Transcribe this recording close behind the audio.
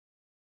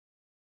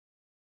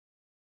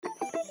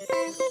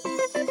Hello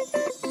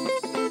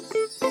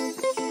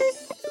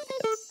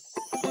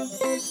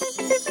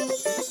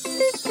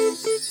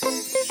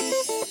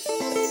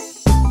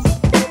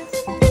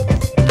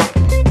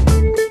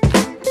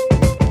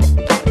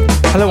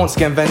once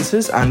again,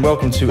 Venters, and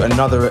welcome to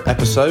another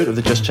episode of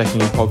the Just Checking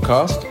In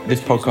podcast.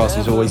 This podcast,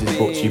 as always, is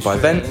brought to you by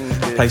Vent,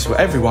 a place where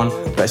everyone,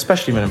 but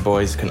especially men and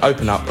boys, can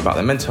open up about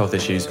their mental health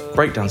issues,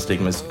 break down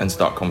stigmas, and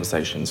start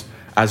conversations.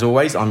 As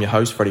always, I'm your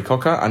host, Freddie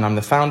Cocker, and I'm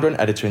the founder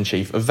and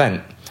editor-in-chief of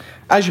Vent.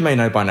 As you may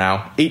know by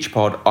now, each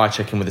pod I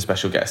check in with a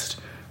special guest.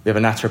 We have a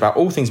natter about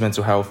all things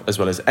mental health, as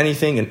well as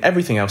anything and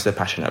everything else they're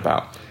passionate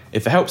about.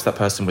 If it helps that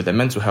person with their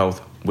mental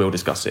health, we'll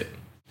discuss it.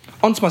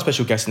 On to my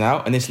special guest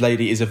now, and this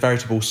lady is a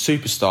veritable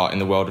superstar in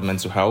the world of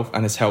mental health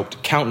and has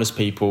helped countless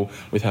people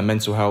with her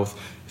mental health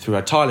through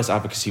her tireless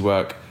advocacy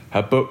work,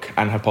 her book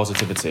and her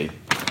positivity.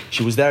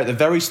 She was there at the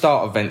very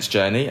start of Vent's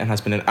journey and has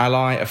been an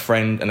ally, a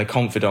friend and a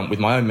confidant with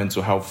my own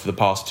mental health for the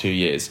past 2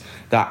 years.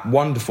 That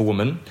wonderful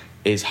woman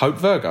is Hope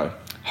Virgo.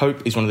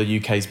 Hope is one of the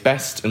UK's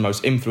best and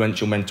most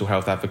influential mental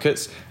health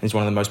advocates and is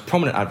one of the most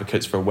prominent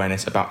advocates for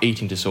awareness about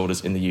eating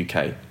disorders in the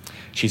UK.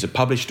 She's a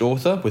published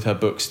author with her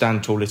book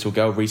Stand Tall Little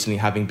Girl recently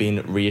having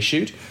been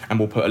reissued, and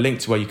we'll put a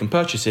link to where you can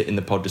purchase it in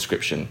the pod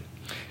description.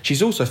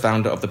 She's also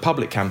founder of the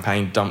public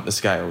campaign Dump the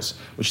Scales,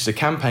 which is a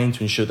campaign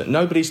to ensure that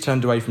nobody's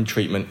turned away from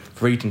treatment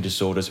for eating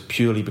disorders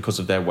purely because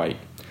of their weight.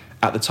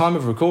 At the time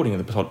of recording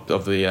of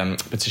the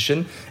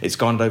petition, it's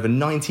garnered over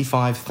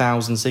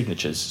 95,000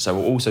 signatures, so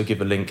we'll also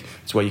give a link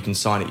to where you can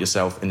sign it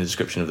yourself in the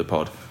description of the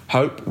pod.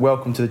 Hope,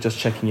 welcome to the Just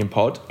Checking In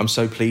pod. I'm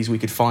so pleased we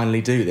could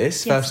finally do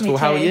this. Yes, First of all,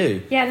 how are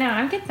you? Yeah, no,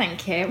 I'm good,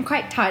 thank you. I'm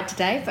quite tired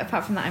today, but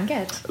apart from that, I'm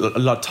good.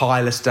 A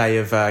tireless day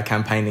of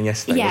campaigning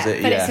yesterday, was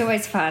it? But it's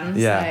always fun,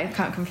 so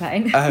can't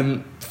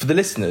complain. For the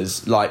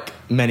listeners, like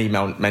many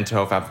mental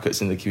health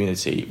advocates in the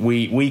community,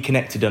 we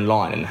connected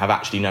online and have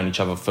actually known each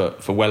other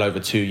for well over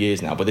 2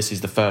 years now, but this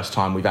is the first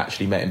time we've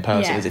actually met in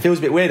person. Yeah. It feels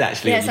a bit weird,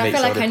 actually. Yes, I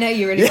feel like I know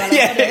you really well.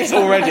 Yeah, it's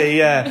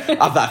already, I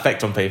have that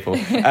effect on people.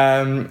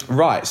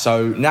 Right,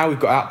 so now we've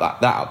got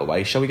that out of the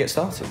way, shall we get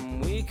started?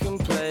 We can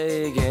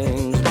play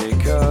games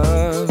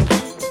because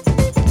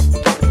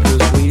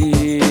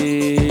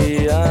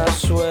we are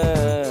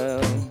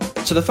swell.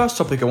 So the first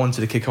topic I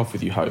wanted to kick off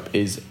with you, Hope,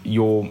 is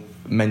your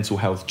mental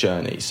health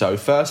journey. So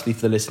firstly,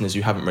 for the listeners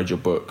who haven't read your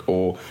book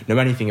or know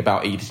anything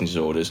about eating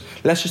disorders,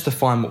 let's just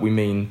define what we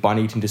mean by an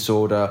eating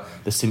disorder,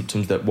 the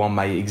symptoms that one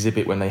may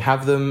exhibit when they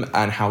have them,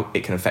 and how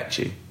it can affect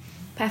you.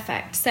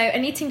 Perfect. So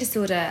an eating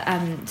disorder,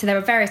 so there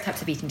are various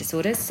types of eating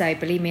disorders, so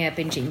bulimia,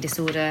 binge eating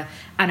disorder,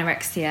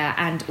 anorexia,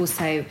 and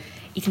also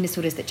eating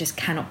disorders that just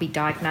cannot be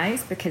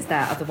diagnosed because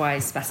they're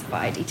otherwise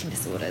specified eating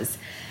disorders.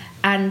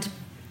 And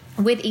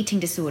with eating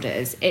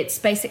disorders, it's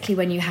basically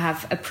when you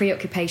have a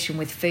preoccupation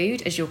with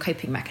food as your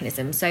coping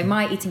mechanism. So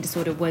my eating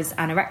disorder was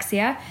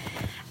anorexia,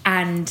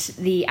 and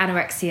the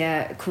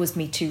anorexia caused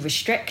me to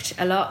restrict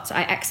a lot.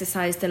 I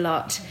exercised a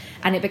lot,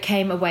 and it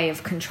became a way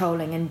of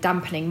controlling and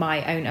dampening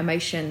my own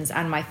emotions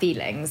and my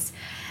feelings.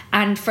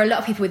 And for a lot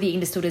of people with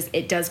eating disorders,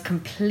 it does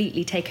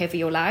completely take over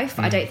your life.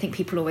 I don't think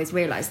people always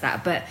realise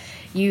that, but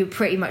you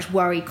pretty much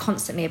worry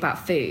constantly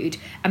about food.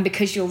 And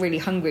because you're really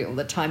hungry all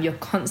the time, you're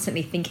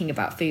constantly thinking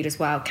about food as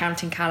well,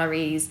 counting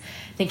calories,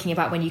 thinking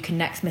about when you can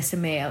next miss a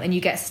meal, and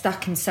you get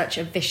stuck in such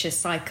a vicious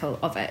cycle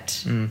of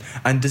it.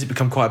 And does it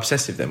become quite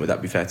obsessive then? Would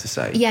that be fair to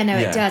say? Yeah, no,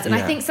 it does. And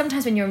I think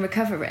sometimes when you're in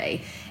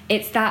recovery,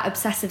 it's that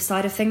obsessive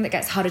side of thing that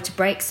gets harder to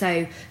break.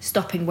 So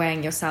stopping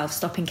weighing yourself,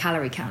 stopping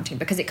calorie counting,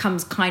 because it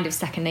comes kind of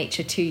second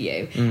nature to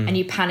you, and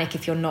you panic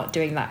if you're not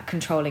doing that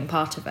controlling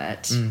part of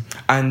it.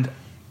 And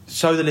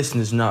so the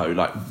listeners know,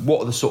 like,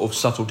 what are the sort of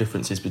subtle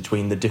differences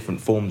between the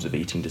different forms of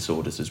eating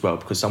disorders as well?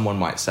 Because someone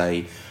might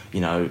say, you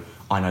know,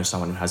 I know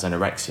someone who has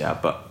anorexia,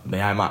 but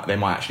they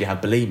might actually have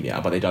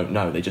bulimia, but they don't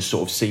know. They just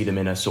sort of see them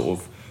in a sort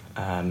of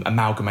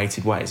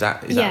amalgamated way. Is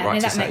that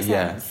right to say? Makes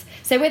sense.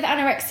 So with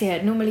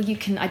anorexia, normally you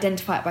can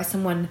identify it by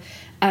someone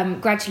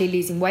gradually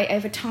losing weight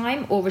over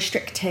time, or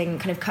restricting,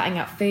 kind of cutting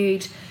out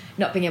food,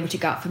 not being able to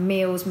go out for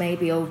meals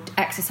maybe, or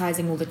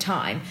exercising all the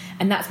time.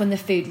 And that's when the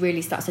food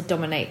really starts to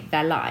dominate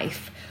their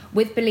life.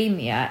 With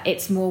bulimia,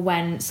 it's more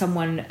when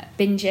someone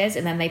binges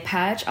and then they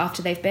purge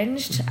after they've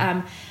binged.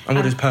 And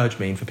what does purge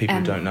mean for people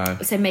who don't know?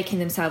 So making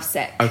themselves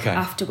sick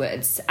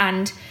afterwards.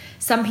 And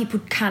some people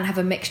can have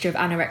a mixture of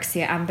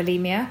anorexia and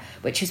bulimia,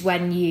 which is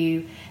when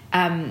you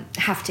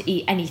have to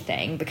eat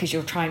anything because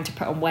you're trying to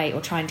put on weight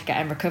or trying to get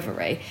in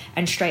recovery.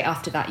 And straight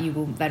after that, you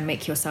will then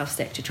make yourself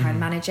sick to try and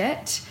manage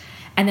it.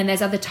 And then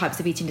there's other types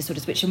of eating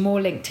disorders which are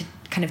more linked to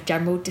kind of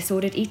general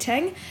disordered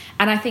eating.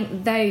 And I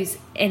think those,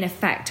 in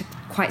effect, are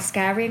quite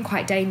scary and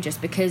quite dangerous,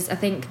 because I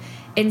think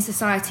in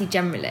society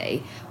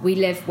generally, we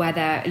live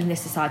in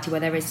this society where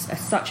there is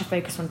such a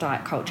focus on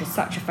diet culture,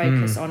 such a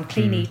focus on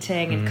clean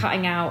eating and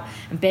cutting out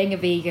and being a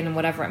vegan and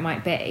whatever it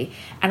might be.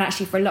 And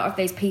actually for a lot of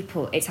those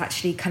people, it's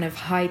actually kind of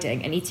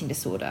hiding an eating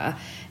disorder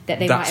that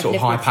they might have sort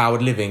of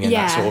high-powered living and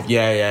that sort of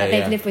that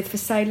they've lived with for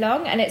so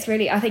long. And it's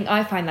really, I think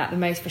I find that the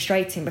most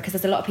frustrating, because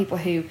there's a lot of people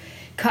who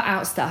cut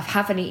out stuff,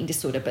 have an eating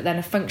disorder, but then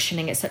are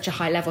functioning at such a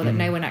high level that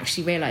no one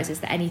actually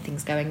realises that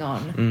anything's going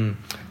on.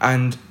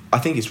 And I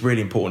think it's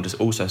really important to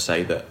also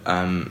say that,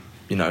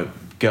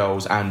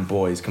 girls and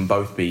boys can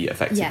both be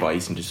affected by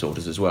eating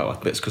disorders as well.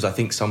 It's because I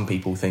think some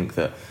people think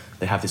that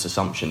they have this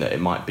assumption that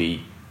it might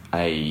be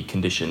a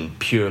condition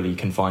purely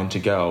confined to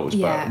girls.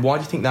 Yeah. But why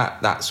do you think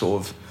that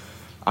sort of,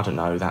 I don't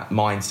know, that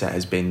mindset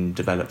has been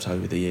developed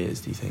over the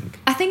years, do you think?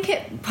 I think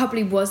it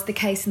probably was the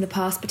case in the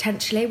past,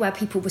 potentially, where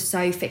people were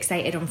so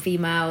fixated on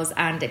females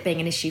and it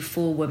being an issue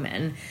for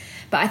women.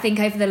 But I think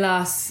over the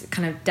last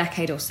kind of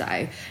decade or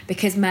so,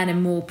 because men are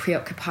more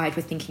preoccupied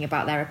with thinking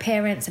about their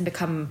appearance and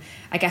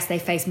they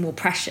face more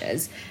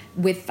pressures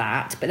with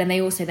that, but then they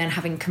also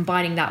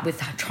combining that with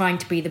trying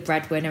to be the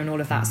breadwinner and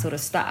all of that sort of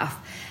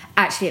stuff,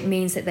 actually it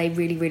means that they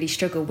really, really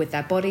struggle with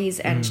their bodies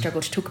and struggle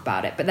to talk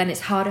about it. But then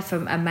it's harder for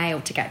a male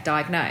to get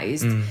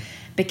diagnosed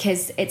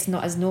because it's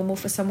not as normal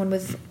for someone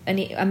with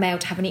a male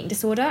to have an eating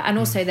disorder. And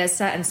also there's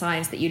certain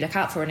signs that you look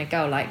out for in a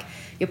girl, like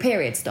your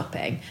period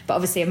stopping. But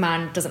obviously a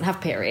man doesn't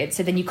have periods,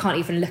 so then you can't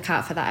even look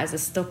out for that as a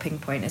stopping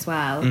point as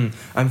well.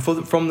 And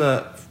from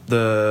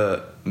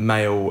the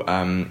male,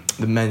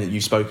 the men that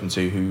you've spoken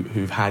to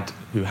who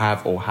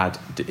have or had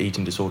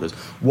eating disorders,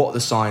 what are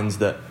the signs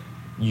that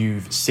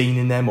you've seen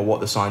in them, or what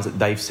are the signs that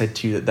they've said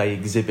to you that they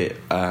exhibit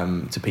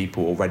to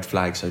people, or red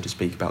flags, so to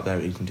speak, about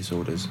their eating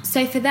disorders?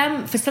 So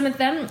for some of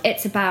them,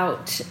 it's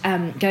about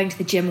going to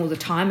the gym all the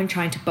time and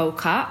trying to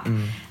bulk up.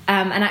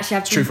 And actually,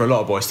 it's true for a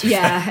lot of boys, to be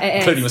fair,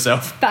 including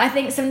myself. But I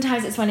think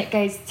sometimes it's when it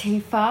goes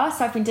too far.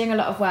 So I've been doing a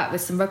lot of work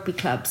with some rugby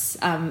clubs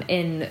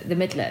in the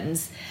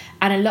Midlands.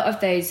 And a lot of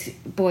those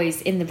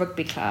boys in the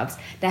rugby clubs,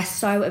 they're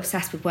so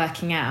obsessed with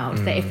working out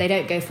that if they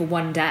don't go for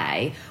one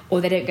day or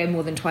they don't go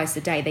more than twice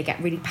a day, they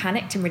get really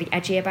panicked and really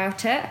edgy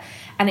about it.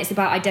 And it's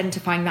about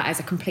identifying that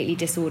as a completely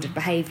disordered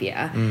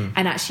behaviour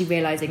and actually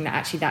realising that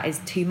actually that is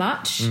too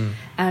much.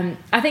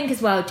 I think as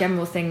well,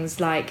 general things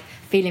like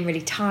feeling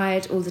really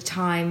tired all the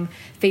time,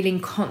 feeling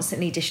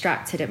constantly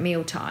distracted at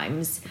meal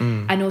times,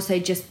 and also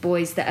just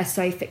boys that are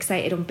so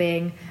fixated on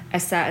being a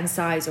certain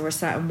size or a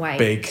certain weight.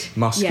 Big,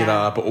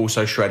 muscular, but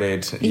also shredded. I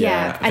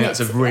think that's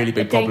a really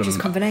big problem. Dangerous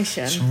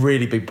combination. It's a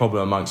really big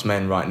problem amongst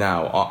men right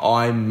now.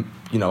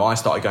 I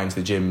started going to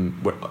the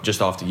gym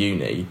just after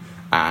uni,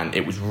 and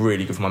it was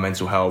really good for my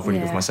mental health, really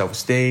good for my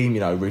self-esteem.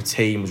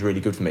 Routine was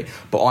really good for me.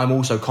 But I'm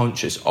also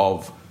conscious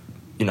of,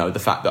 the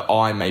fact that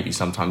I maybe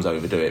sometimes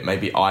overdo it.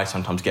 Maybe I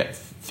sometimes get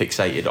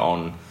fixated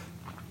on,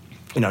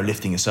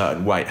 lifting a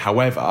certain weight.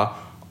 However,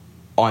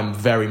 I'm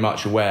very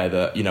much aware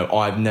that,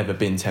 I've never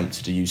been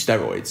tempted to use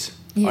steroids.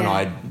 And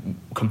I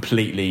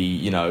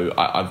completely,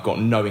 I've got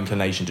no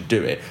inclination to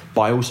do it.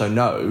 But I also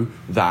know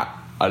that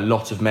a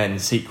lot of men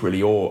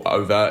secretly or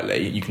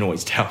overtly, you can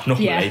always tell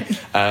normally,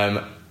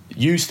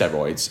 use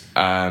steroids,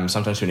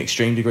 sometimes to an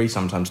extreme degree,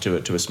 sometimes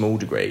to a small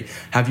degree.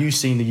 Have you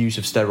seen the use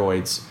of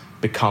steroids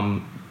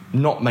become,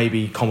 not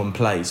maybe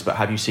commonplace, but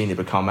have you seen it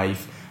become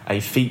a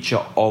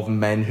feature of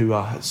men who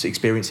are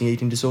experiencing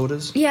eating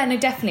disorders? Yeah, no,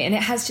 definitely. And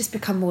it has just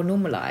become more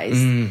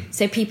normalised.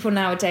 So people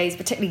nowadays,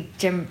 particularly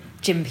gym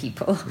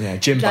people,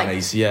 gym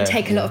bunnies,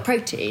 take a lot of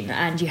protein,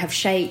 and you have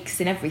shakes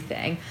and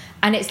everything.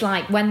 And it's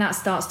like when that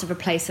starts to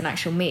replace an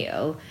actual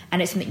meal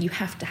and it's something you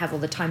have to have all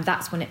the time,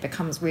 that's when it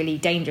becomes really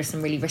dangerous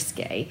and really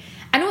risky.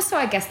 And also,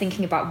 I guess,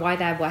 thinking about why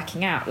they're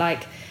working out,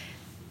 like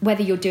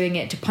whether you're doing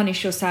it to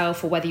punish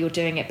yourself or whether you're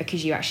doing it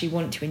because you actually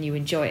want to and you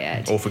enjoy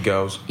it. Or for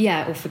girls.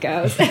 Yeah, or for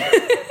girls.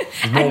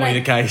 It's normally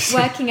the case.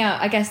 Working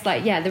out, I guess,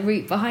 the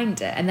root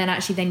behind it, and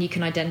then you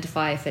can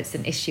identify if it's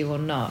an issue or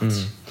not.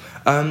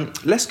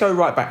 Let's go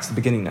right back to the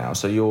beginning now.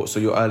 So your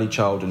early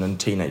childhood and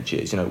teenage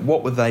years.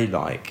 What were they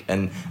like,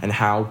 and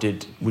how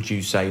would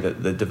you say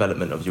that the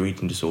development of your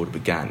eating disorder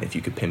began? If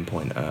you could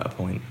pinpoint a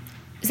point.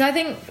 So I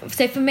think,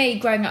 for me,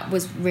 growing up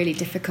was really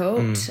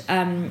difficult. So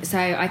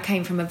I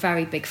came from a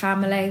very big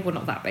family. Well,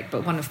 not that big,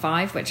 but one of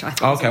five, which I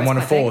thought was one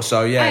of four. Big.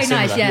 So yeah,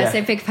 similar. Nice,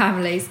 so big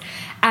families,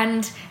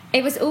 and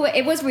it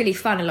was really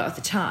fun a lot of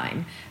the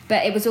time.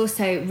 But it was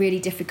also really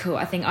difficult.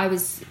 I think I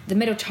was the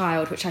middle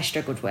child, which I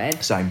struggled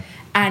with. Same.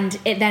 And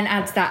it then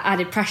adds that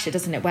added pressure,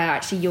 doesn't it? Where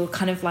actually you're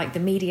kind of like the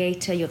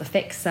mediator, you're the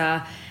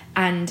fixer.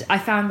 And I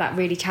found that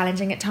really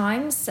challenging at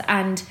times.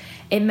 And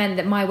it meant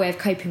that my way of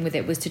coping with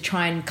it was to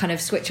try and kind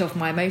of switch off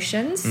my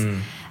emotions.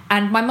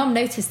 And my mum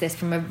noticed this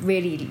from a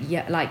really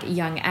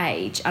young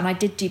age. And I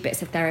did do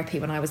bits of therapy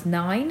when I was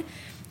 9.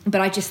 But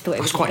I just thought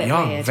it was quite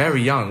young, weird.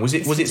 Very young. Was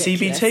it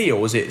CBT, or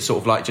was it sort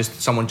of like just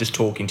someone just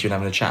talking to you and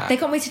having a chat? They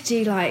got me to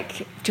do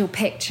draw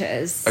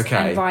pictures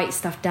and write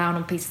stuff down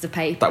on pieces of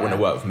paper. That wouldn't have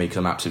worked for me because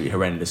I'm absolutely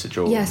horrendous at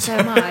drawing. Yeah, so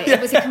am I.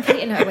 It was a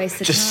complete and utter waste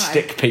of time. Just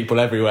stick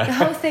people everywhere. The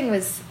whole thing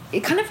was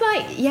kind of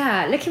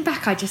looking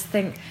back, I just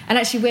think, and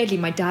actually weirdly,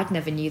 my dad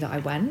never knew that I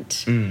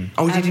went.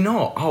 Oh, did he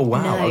not? Oh,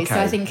 wow. No, okay.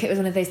 So I think it was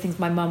one of those things.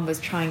 My mum was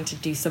trying to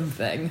do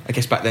something. I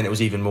guess back then it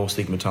was even more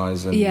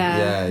stigmatised.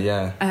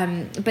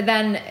 Yeah. But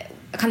then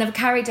kind of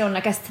carried on, I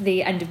guess, to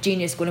the end of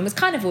junior school and was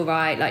kind of all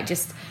right,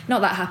 just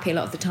not that happy a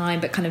lot of the time,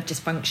 but kind of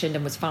just functioned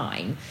and was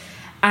fine.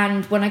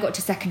 And when I got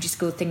to secondary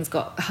school, things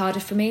got harder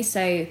for me.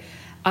 So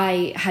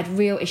I had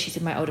real issues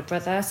with my older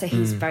brother, so he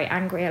was very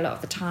angry a lot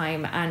of the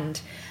time,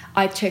 and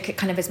I took it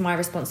kind of as my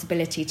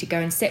responsibility to go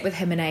and sit with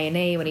him in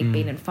A&E when he'd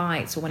been in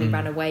fights, or when he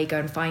ran away, go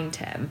and find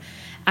him.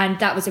 And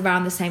that was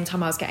around the same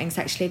time I was getting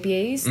sexually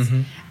abused.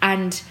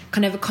 And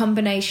kind of a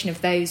combination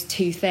of those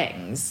two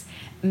things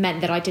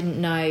meant that I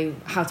didn't know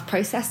how to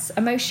process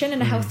emotion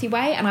in a healthy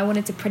way, and I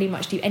wanted to pretty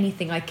much do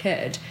anything I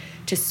could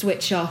to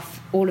switch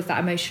off all of that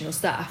emotional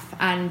stuff.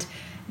 And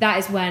that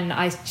is when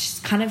I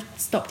just kind of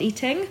stopped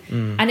eating.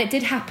 And it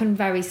did happen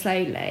very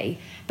slowly,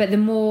 but the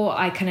more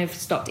I kind of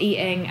stopped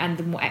eating and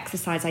the more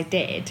exercise I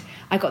did,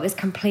 I got this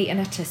complete and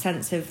utter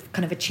sense of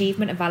kind of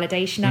achievement and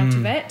validation out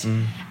of it.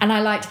 And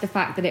I liked the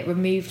fact that it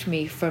removed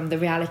me from the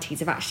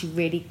realities of actually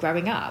really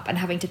growing up and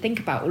having to think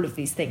about all of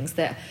these things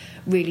that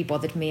really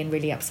bothered me and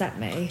really upset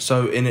me.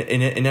 So in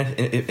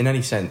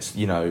any sense,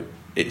 you know,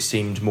 it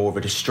seemed more of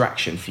a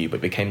distraction for you,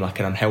 but became like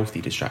an unhealthy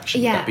distraction.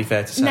 Yeah. Would that be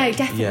fair to say? No,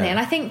 definitely. Yeah. And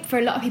I think for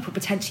a lot of people,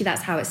 potentially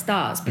that's how it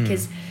starts,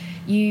 because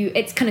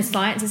it's kind of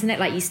science, isn't it?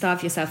 Like, you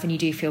starve yourself and you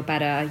do feel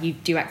better. You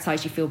do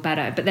exercise, you feel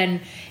better. But then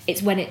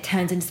it's when it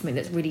turns into something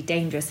that's really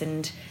dangerous.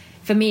 And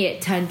for me,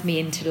 it turned me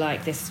into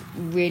like this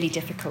really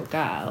difficult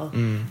girl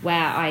where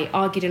I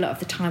argued a lot of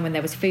the time when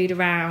there was food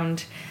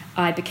around.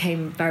 I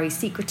became very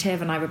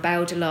secretive and I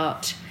rebelled a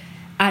lot.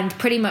 And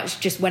pretty much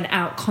just went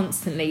out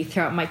constantly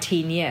throughout my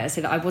teen years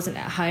so that I wasn't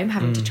at home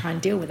having to try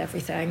and deal with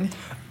everything.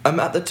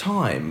 At the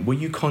time, were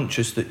you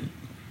conscious that,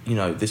 you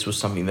know, this was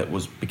something that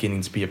was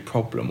beginning to be a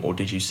problem, or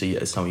did you see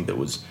it as something that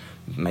was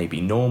maybe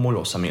normal,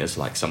 or something that's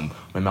like I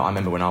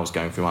remember when I was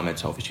going through my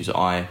mental health issues,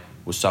 I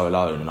was so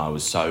alone and I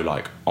was so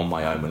like on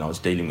my own when I was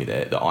dealing with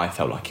it that I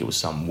felt like it was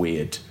some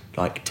weird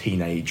like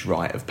teenage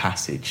rite of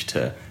passage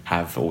to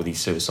have all these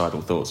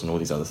suicidal thoughts and all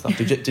these other stuff.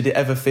 Did it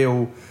ever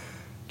feel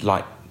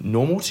like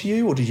normal to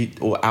you,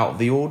 or out of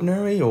the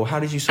ordinary, or how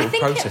did you sort of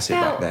process it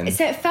back then?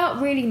 So it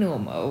felt really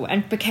normal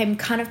and became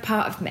kind of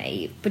part of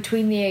me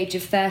between the age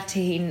of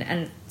 13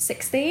 and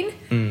 16.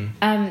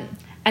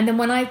 And then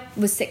when I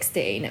was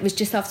 16, it was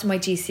just after my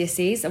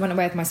GCSEs. I went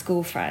away with my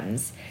school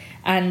friends,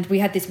 and we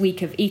had this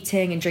week of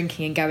eating and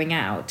drinking and going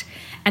out,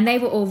 and they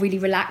were all really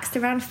relaxed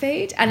around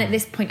food, and at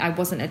this point I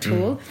wasn't at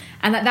all.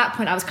 And at that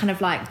point I was kind of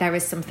like, there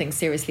is something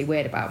seriously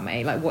weird about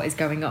me, like what is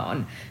going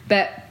on?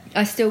 But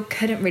I still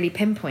couldn't really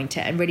pinpoint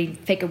it and really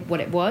figure what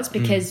it was,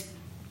 because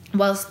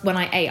whilst when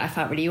I ate I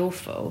felt really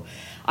awful,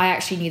 I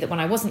actually knew that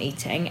when I wasn't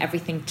eating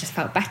everything just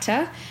felt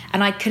better,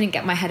 and I couldn't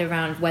get my head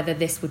around whether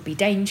this would be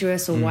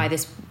dangerous or why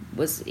this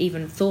was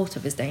even thought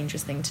of as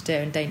dangerous thing to do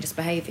and dangerous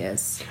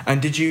behaviours.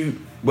 And at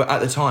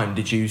the time,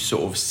 did you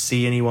sort of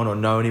see anyone or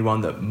know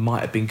anyone that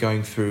might have been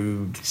going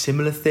through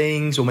similar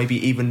things, or maybe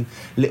even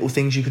little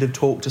things you could have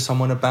talked to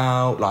someone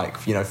about,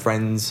 like, you know,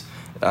 friends,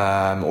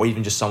 or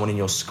even just someone in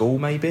your school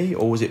maybe?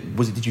 Or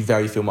did you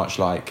very feel much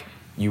like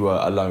you were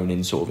alone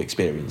in sort of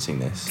experiencing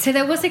this? So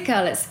there was a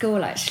girl at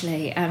school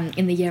actually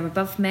in the year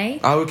above me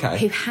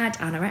who had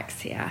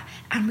anorexia,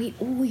 and we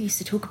all used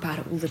to talk about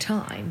it all the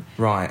time.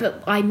 Right.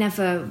 But I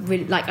never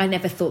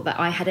thought that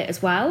I had it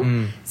as well.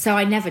 So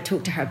I never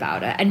talked to her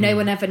about it, and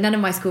none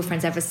of my school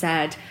friends ever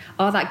said,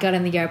 oh, that girl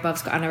in the year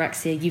above's got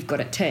anorexia, you've got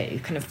it too,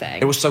 kind of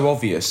thing. It was so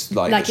obvious,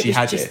 like that she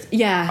had it.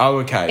 Yeah. Oh,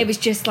 okay. It was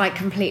just like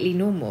completely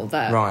normal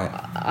that right.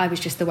 I was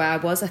just the way I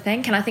was, I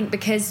think. And I think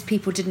because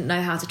people didn't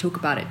know how to talk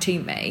about it to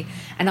me,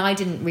 and I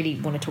didn't really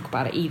want to talk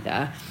about it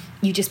either,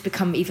 you just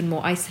become even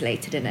more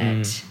isolated in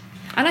it.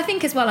 And I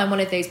think as well, I'm one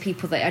of those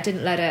people that I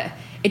didn't let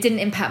it didn't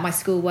impact my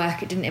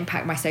schoolwork, it didn't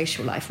impact my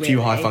social life really.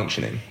 Too high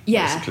functioning,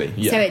 basically.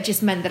 Yeah. So it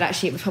just meant that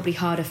actually it was probably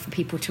harder for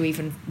people to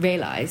even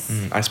realise.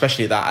 And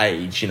especially at that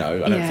age, you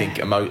know, I don't think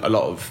a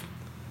lot of,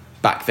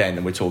 back then,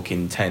 and we're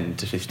talking 10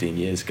 to 15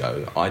 years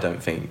ago, I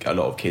don't think a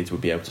lot of kids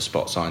would be able to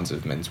spot signs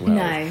of mental health.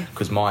 No.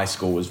 Because my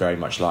school was very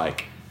much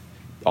like,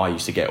 I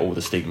used to get all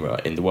the stigma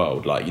in the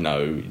world, like, you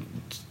know,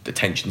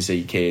 attention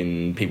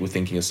seeking, people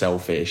thinking you're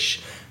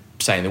selfish,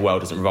 saying the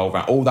world doesn't revolve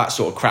around, all that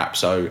sort of crap.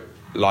 So,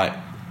 like,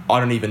 I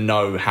don't even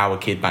know how a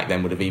kid back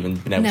then would have even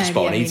been able to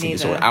spot an eating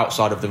disorder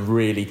outside of the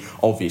really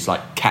obvious,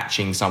 like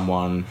catching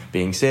someone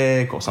being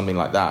sick or something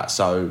like that.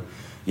 So,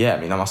 yeah, I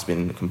mean, that must have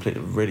been a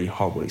completely, really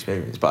horrible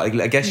experience. But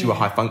I guess you were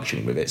high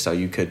functioning with it, so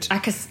you could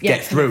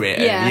get through it.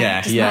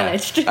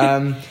 Managed.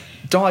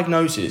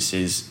 Diagnosis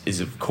is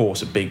of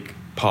course a big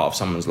part of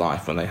someone's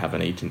life when they have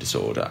an eating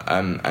disorder,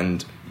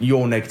 and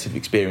your negative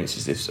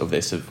experiences of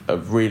this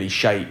have really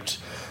shaped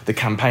the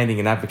campaigning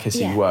and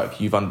advocacy work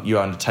you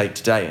undertake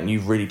today, and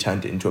you've really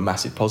turned it into a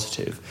massive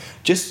positive.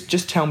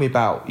 Just tell me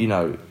about, you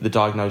know, the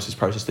diagnosis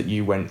process that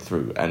you went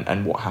through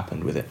and what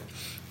happened with it.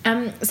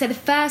 So the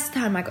first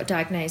time I got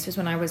diagnosed was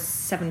when I was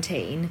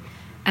 17,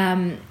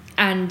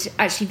 and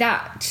actually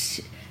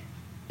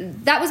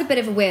that was a bit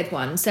of a weird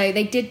one. So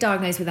they did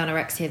diagnose with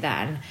anorexia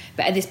then,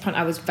 but at this point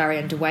I was very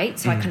underweight,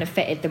 so I kind of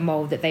fitted the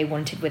mould that they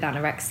wanted with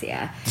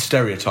anorexia. The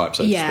stereotype,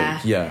 so to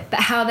speak. Yeah. But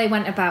how they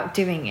went about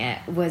doing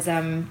it was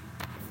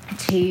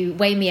to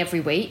weigh me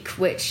every week,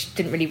 which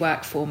didn't really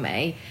work for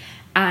me.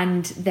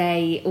 And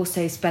they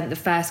also spent the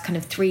first kind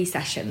of 3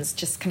 sessions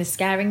just kind of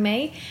scaring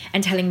me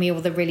and telling me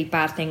all the really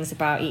bad things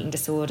about eating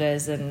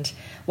disorders and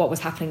what was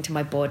happening to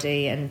my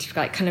body, and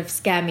like kind of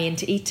scare me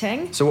into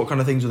eating. So what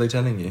kind of things were they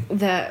telling you?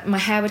 That my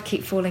hair would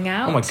keep falling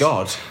out. Oh my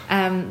God.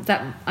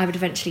 That I would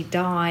eventually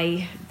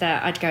die,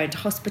 that I'd go into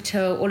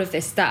hospital, all of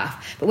this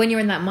stuff. But when you're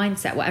in that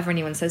mindset, whatever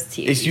anyone says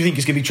to you... you think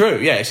it's going to be true.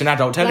 Yeah, it's an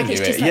adult telling you it.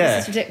 It's just like,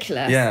 this is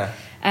ridiculous. Yeah.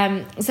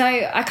 So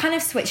I kind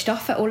of switched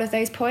off at all of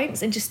those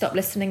points and just stopped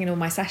listening in all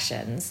my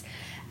sessions,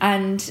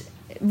 and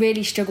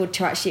really struggled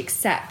to actually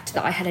accept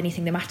that I had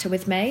anything the matter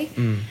with me.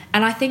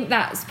 And I think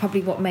that's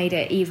probably what made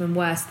it even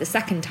worse the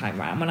second time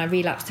round, when I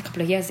relapsed a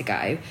couple of years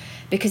ago,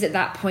 because at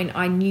that point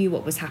I knew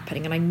what was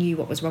happening and I knew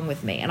what was wrong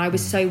with me, and I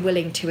was so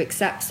willing to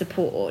accept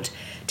support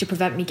to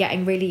prevent me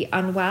getting really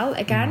unwell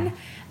again.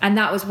 And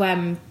that was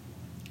when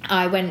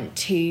I went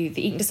to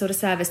the eating disorder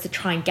service to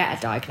try and get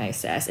a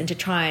diagnosis and to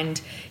try and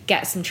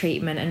get some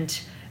treatment.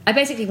 And I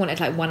basically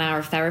wanted like 1 hour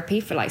of therapy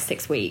for like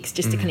 6 weeks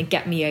just to kind of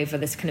get me over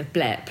this kind of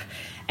blip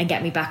and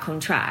get me back on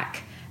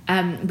track.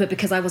 But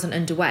because I wasn't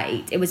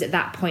underweight, it was at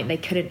that point they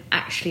couldn't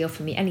actually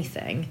offer me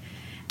anything.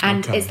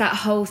 And it's that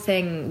whole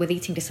thing with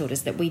eating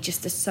disorders that we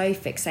just are so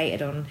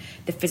fixated on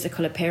the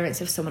physical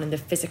appearance of someone and the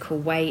physical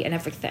weight and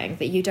everything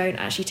that you don't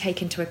actually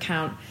take into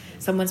account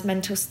someone's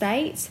mental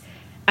state.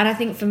 And I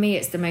think for me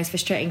it's the most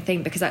frustrating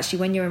thing, because actually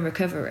when you're in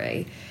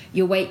recovery,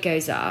 your weight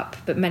goes up,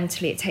 but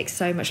mentally it takes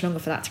so much longer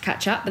for that to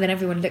catch up. But then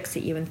everyone looks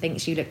at you and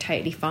thinks you look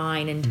totally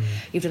fine and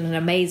you've done an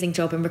amazing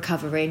job in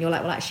recovery, and you're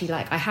like, well, actually,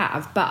 like, I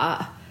have,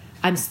 but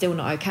I'm still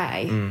not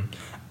okay.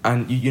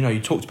 And you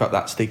talked about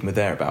that stigma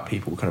there about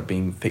people kind of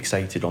being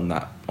fixated on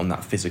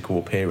that physical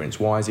appearance.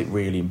 Why is it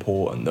really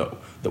important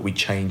that we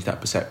change that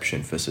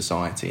perception for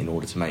society in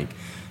order to make,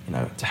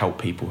 to help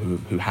people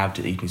who have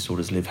eating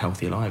disorders live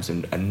healthier lives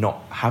and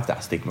not have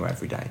that stigma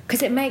every day?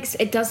 Because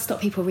it does stop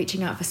people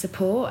reaching out for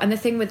support. And the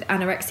thing with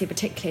anorexia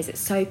particularly is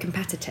it's so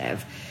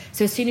competitive.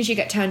 So as soon as you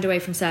get turned away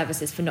from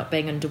services for not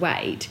being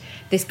underweight,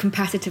 this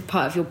competitive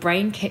part of your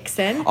brain kicks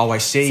in. Oh, I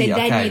see. So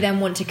then you then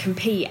want to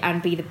compete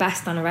and be the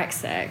best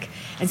anorexic.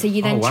 And so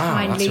you then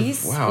try and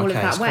lose all of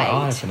that weight.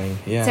 Eye-opening.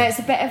 Yeah. So it's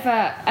a bit of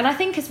a... And I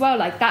think as well,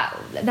 like that,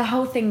 the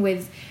whole thing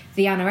with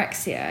the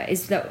anorexia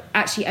is that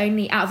actually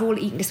only out of all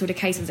eating disorder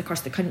cases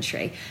across the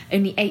country,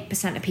 only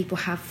 8% of people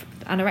have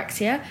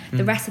anorexia.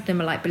 The rest of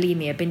them are like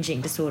bulimia, binge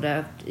eating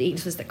disorder, eating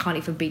disorders that can't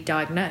even be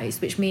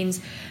diagnosed, which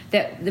means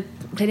that the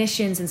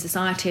clinicians and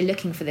society are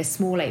looking for this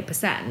small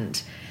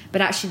 8%, but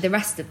actually the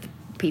rest of the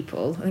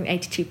people, I think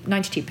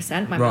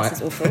 92%, my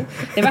maths is awful,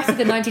 the rest of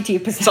the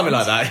 92%, something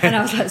like that, and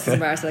I was like, this is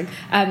embarrassing,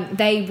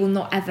 they will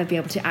not ever be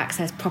able to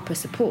access proper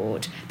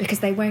support because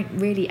they won't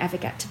really ever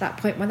get to that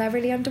point where they're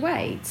really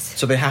underweight.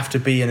 So they have to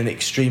be in an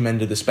extreme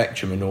end of the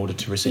spectrum in order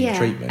to receive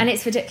treatment. And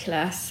it's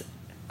ridiculous.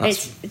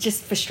 It's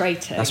just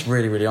frustrating. That's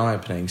really, really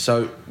eye-opening.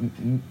 So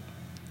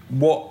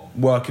what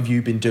work have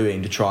you been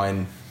doing to try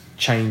and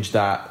change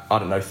that,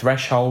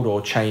 threshold, or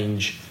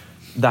change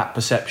that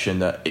perception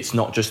that it's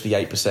not just the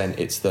 8%,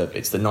 it's the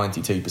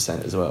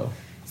 92% as well?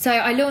 So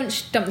I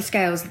launched Dump the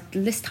Scales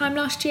this time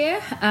last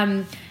year,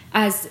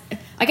 as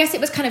I guess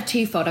it was kind of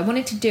twofold. I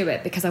wanted to do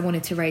it because I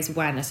wanted to raise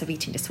awareness of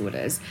eating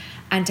disorders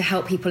and to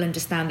help people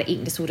understand that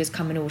eating disorders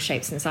come in all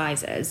shapes and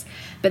sizes.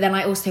 But then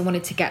I also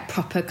wanted to get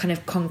proper kind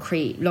of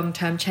concrete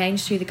long-term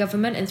change through the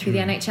government and through the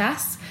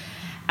NHS.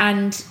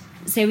 And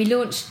so we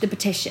launched the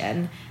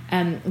petition,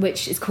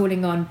 which is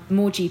calling on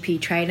more GP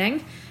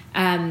training,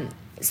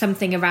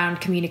 something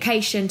around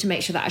communication to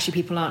make sure that actually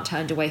people aren't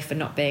turned away for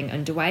not being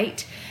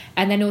underweight.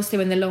 And then also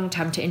in the long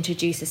term to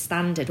introduce a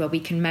standard where we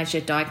can measure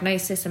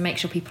diagnosis and make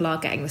sure people are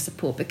getting the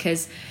support,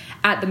 because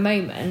at the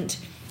moment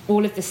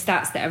all of the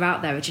stats that are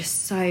out there are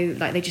just so,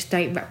 like, they just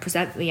don't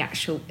represent the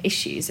actual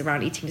issues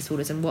around eating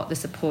disorders and what the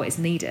support is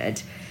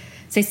needed.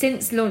 So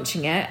since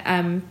launching it,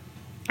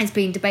 it's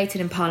been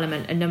debated in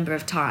Parliament a number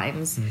of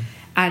times,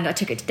 and I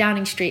took it to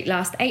Downing Street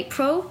last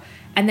April.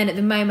 And then at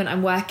the moment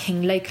I'm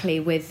working locally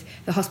with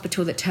the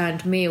hospital that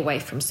turned me away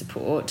from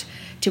support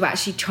to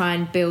actually try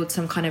and build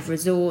some kind of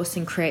resource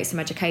and create some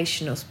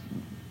educational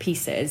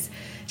pieces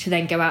to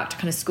then go out to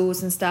kind of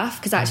schools and stuff.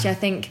 Because actually I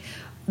think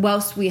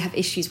whilst we have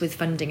issues with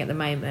funding at the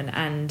moment,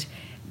 and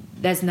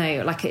there's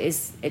no, like,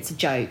 it's a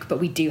joke, but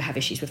we do have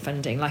issues with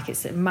funding, like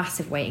it's a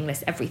massive waiting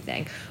list,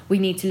 everything. We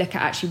need to look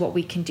at actually what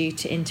we can do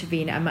to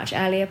intervene at a much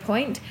earlier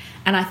point.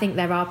 And I think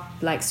there are,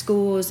 like,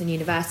 schools and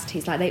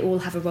universities, like, they all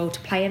have a role to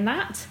play in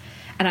that.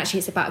 And actually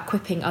it's about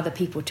equipping other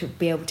people to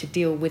be able to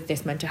deal with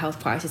this mental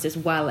health crisis as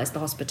well as the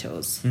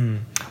hospitals.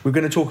 We're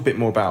going to talk a bit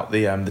more about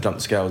the Dump the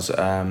Scales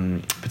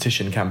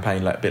petition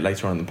campaign a bit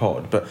later on in the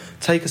pod, but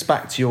take us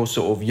back to your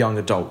sort of young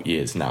adult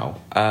years now.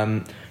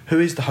 Who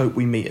is the Hope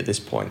we meet at this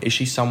point? Is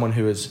she someone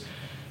who has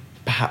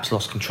perhaps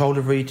lost control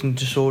of her eating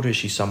disorder? Is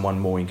she someone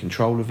more in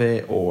control of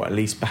it, or at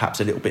least perhaps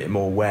a little bit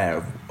more aware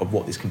of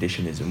what this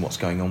condition is and what's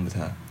going on with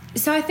her?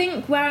 So I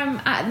think where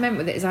I'm at the moment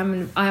with it is I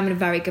am in a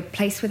very good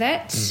place with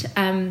it.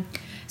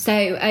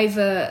 So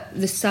over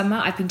the summer,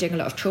 I've been doing a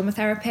lot of trauma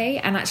therapy,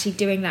 and actually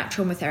doing that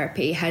trauma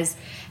therapy has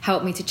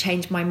helped me to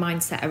change my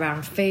mindset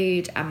around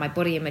food and my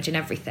body image and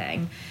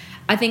everything.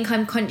 I think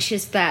I'm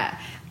conscious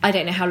that I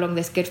don't know how long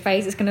this good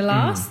phase is going to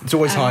last. It's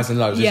always highs and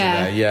lows, isn't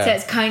there? Yeah. So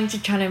it's kind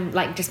of trying to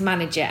like just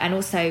manage it and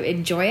also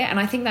enjoy it. And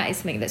I think that is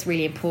something that's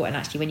really important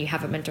actually when you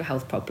have a mental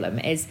health problem,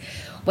 is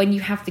when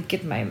you have the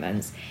good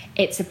moments,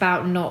 it's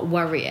about not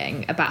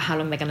worrying about how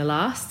long they're going to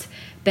last,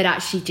 but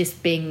actually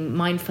just being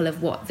mindful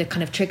of what the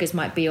kind of triggers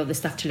might be or the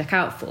stuff to look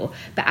out for,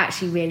 but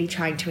actually really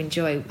trying to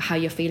enjoy how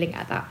you're feeling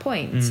at that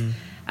point.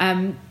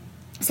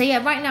 So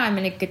yeah, right now I'm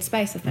in a good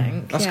space, I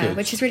think. That's good.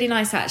 Which is really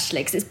nice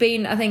actually, because it's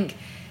been, I think,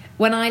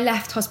 when I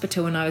left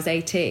hospital when I was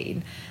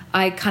 18,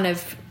 I kind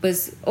of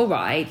was all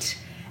right.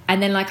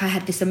 And then like I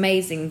had this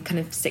amazing kind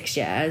of 6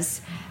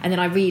 years, and then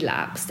I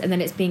relapsed, and then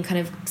it's been kind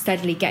of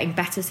steadily getting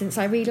better since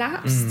I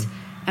relapsed.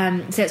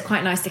 So it's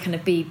quite nice to kind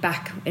of be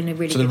back in a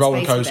really good space. So the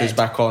roller coaster is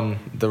back on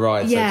the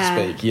ride, so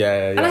to speak.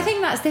 Yeah. And I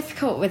think that's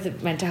difficult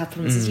with mental health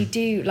problems, is you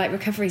do, like,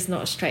 recovery is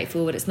not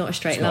straightforward, it's not a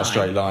straight line. It's not a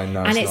straight line,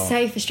 no. And it's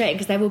so frustrating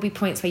because there will be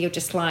points where you're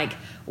just like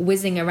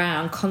whizzing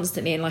around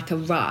constantly in like a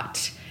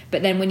rut.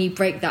 But then when you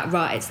break that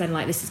rut, it's then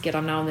like, this is good,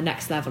 I'm now on the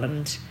next level.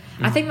 And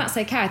I think that's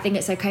okay. I think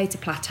it's okay to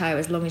plateau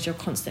as long as you're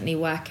constantly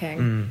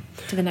working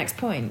to the next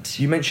point.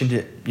 You mentioned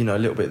it, a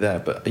little bit there,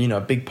 but, a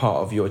big part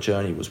of your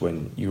journey was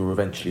when you were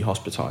eventually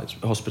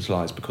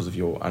hospitalised because of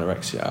your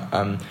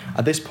anorexia.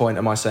 At this point,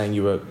 am I saying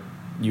you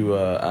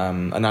were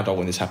an adult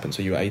when this happened?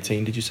 So you were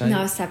 18, did you say? No,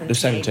 I was 17. You were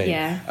 17?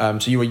 Yeah.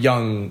 So you were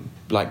young,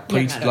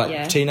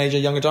 teenager,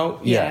 young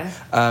adult?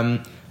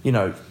 Yeah.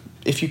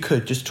 If you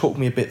could, just talk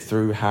me a bit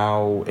through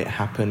how it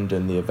happened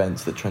and the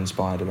events that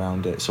transpired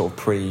around it, sort of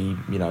pre,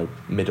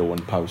 middle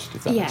and post,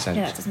 if that makes sense.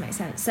 Yeah, that does make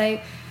sense. So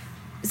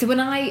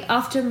when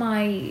after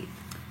my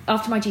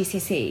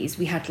GCSEs,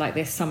 we had like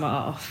this summer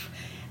off,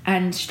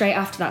 and straight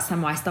after that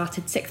summer I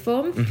started sixth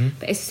form.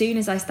 But as soon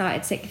as I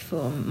started sixth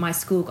form, my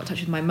school got in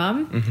touch with my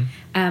mum,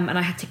 and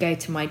I had to go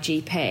to my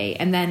GP.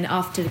 And then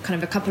after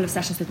kind of a couple of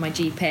sessions with my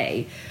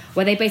GP,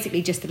 where they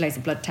basically just did loads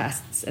of blood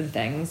tests and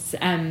things,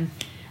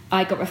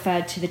 I got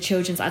referred to the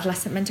Children's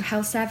Adolescent Mental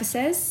Health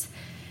Services.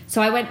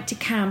 So I went to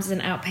CAMS as an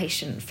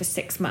outpatient for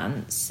 6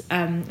 months,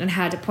 and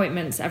had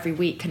appointments every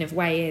week, kind of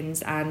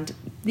weigh-ins and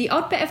the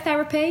odd bit of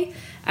therapy.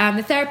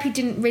 The therapy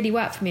didn't really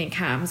work for me in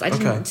CAMS.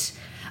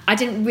 I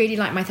didn't really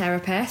like my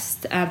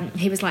therapist.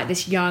 He was like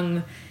this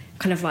young,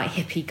 kind of like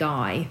hippie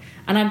guy.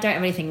 And I don't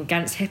have anything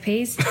against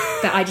hippies,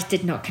 but I just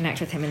did not connect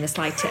with him in the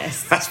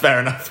slightest. That's fair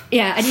enough.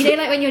 Yeah, and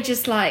like when you're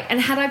just like,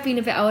 and had I been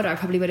a bit older, I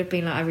probably would have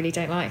been like, I really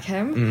don't like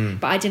him.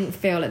 But I didn't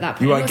feel at that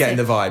point. You weren't getting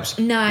the vibes.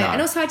 No,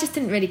 and also I just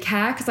didn't really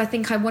care, because I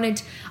think I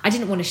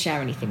didn't want to share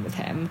anything with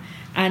him.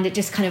 And it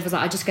just kind of was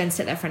like, I'd just go and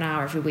sit there for an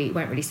hour every week,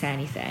 won't really say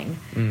anything.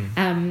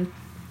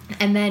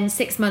 And then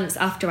 6 months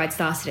after I'd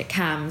started at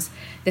CAMS,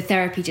 the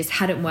therapy just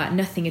hadn't worked.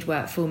 Nothing had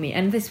worked for me.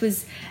 And this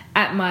was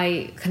at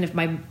my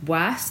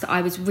worst.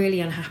 I was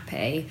really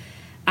unhappy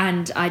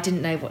and I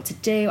didn't know what to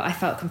do. I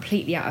felt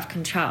completely out of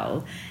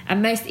control.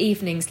 And most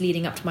evenings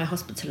leading up to my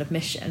hospital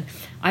admission,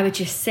 I would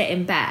just sit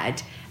in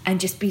bed and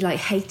just be like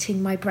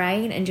hating my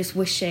brain and just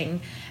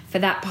wishing for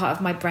that part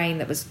of my brain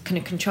that was kind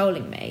of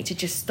controlling me to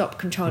just stop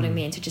controlling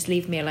me and to just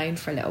leave me alone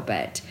for a little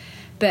bit.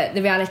 But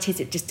the reality is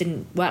it just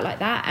didn't work like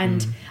that.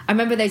 And I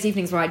remember those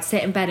evenings where I'd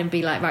sit in bed and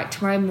be like, right,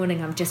 tomorrow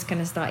morning I'm just going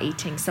to start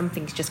eating.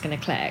 Something's just going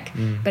to click.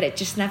 But it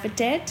just never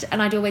did.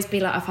 And I'd always be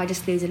like, if I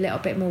just lose a little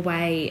bit more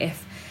weight,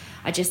 if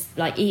I just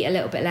like eat a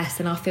little bit less,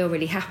 then I'll feel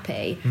really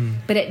happy.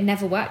 But it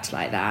never worked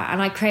like that.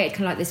 And I created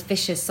kind of like this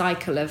vicious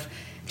cycle of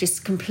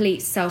just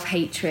complete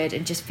self-hatred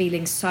and just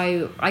feeling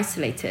so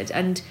isolated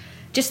and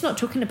just not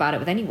talking about it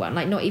with anyone,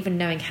 like not even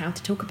knowing how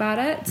to talk about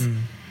it.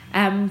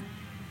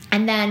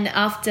 And then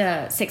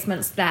after 6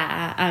 months there,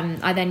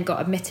 I then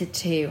got admitted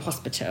to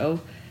hospital.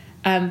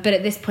 But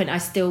at this point, I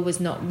still was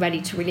not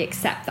ready to really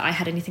accept that I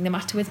had anything the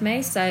matter with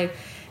me. So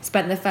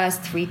spent the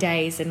first 3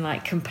 days in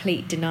like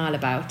complete denial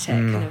about it,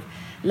 kind of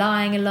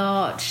lying a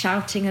lot,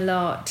 shouting a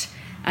lot.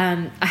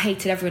 I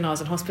hated everyone I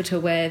was in hospital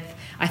with.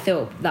 I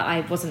thought that I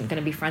wasn't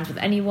going to be friends with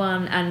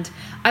anyone. And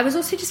I was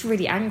also just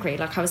really angry.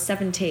 Like I was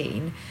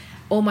 17.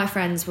 All my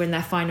friends were in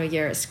their final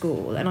year at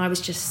school and I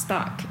was just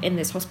stuck in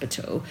this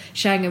hospital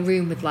sharing a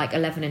room with like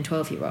 11 and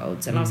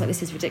 12-year-olds. And I was like,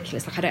 this is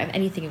ridiculous. Like I don't have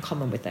anything in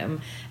common with them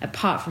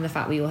apart from the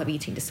fact we all have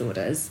eating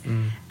disorders.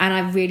 And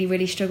I really,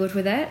 really struggled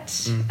with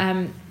it.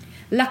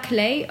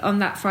 Luckily, on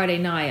that Friday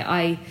night,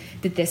 I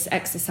did this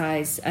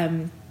exercise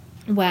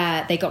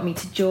where they got me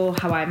to draw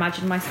how I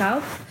imagined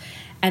myself.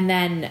 And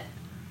then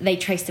they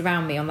traced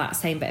around me on that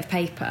same bit of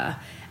paper.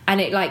 And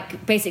it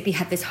like basically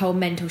had this whole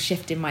mental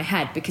shift in my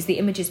head because the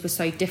images were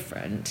so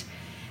different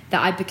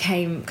that I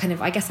became kind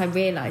of, I guess I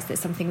realised that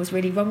something was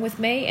really wrong with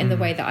me in the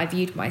way that I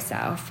viewed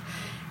myself.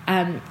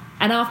 And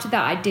after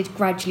that, I did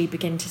gradually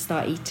begin to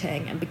start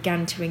eating and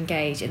began to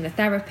engage in the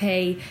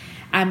therapy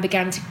and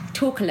began to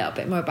talk a little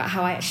bit more about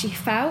how I actually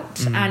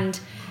felt. And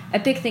a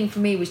big thing for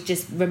me was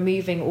just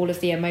removing all of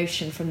the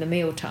emotion from the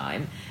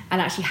mealtime and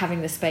actually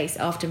having the space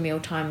after meal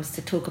times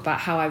to talk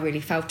about how I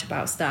really felt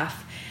about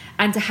stuff.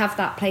 and to have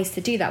that place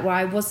to do that where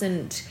I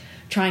wasn't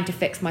trying to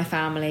fix my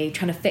family,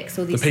 trying to fix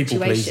all these situations.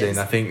 The people pleasing,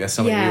 I think that's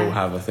something we all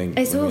have, I think.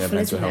 It's when we awful, have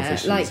mental isn't health it?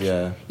 issues, like,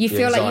 yeah. you The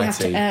feel like you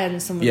anxiety. have to earn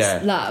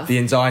someone's love. The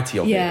anxiety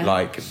of it,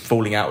 like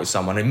falling out with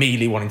someone,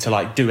 immediately wanting to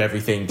like do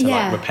everything to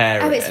like repair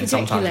it, and ridiculous.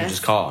 sometimes you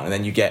just can't, and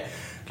then you get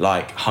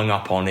like hung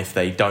up on if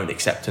they don't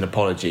accept an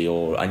apology,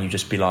 and you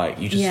just be like,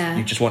 you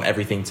just want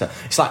everything to.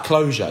 It's like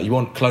closure. You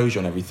want closure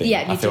on everything.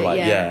 Yeah, I feel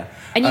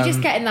and you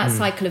just get in that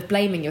cycle of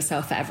blaming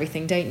yourself for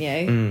everything, don't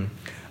you?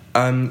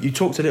 You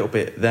talked a little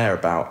bit there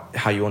about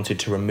how you wanted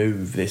to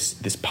remove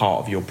this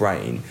part of your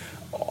brain.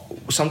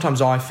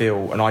 Sometimes I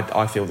feel, and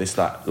I feel this,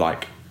 that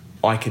like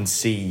I can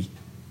see,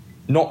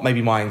 not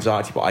maybe my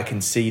anxiety, but I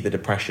can see the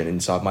depression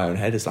inside my own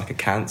head as like a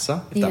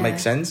cancer, if that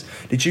makes sense.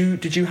 Did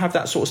you have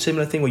that sort of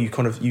similar thing where you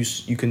kind of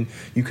you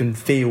can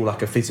feel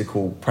like a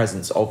physical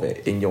presence of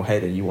it in your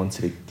head and you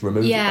wanted to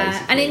remove it?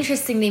 Yeah, and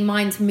interestingly,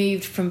 mine's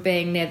moved from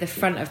being near the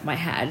front of my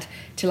head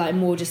to like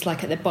more just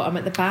like at the bottom,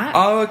 at the back.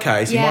 Oh,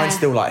 okay. So mine's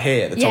still like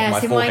here at the top of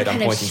my forehead. I'm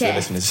pointing to the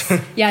listeners.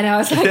 Yeah, no, I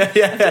was like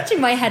I'm touching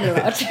my head a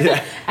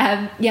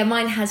lot.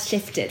 Mine has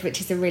shifted,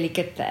 which is a really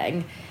good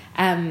thing.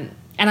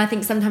 And I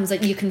think sometimes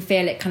like you can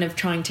feel it kind of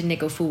trying to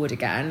niggle forward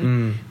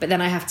again, but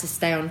then I have to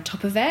stay on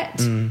top of it.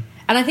 And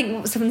I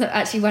think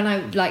actually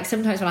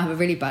sometimes when I have a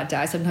really bad day,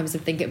 I sometimes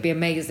think it'd be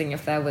amazing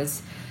if there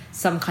was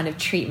some kind of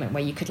treatment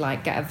where you could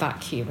like get a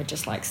vacuum and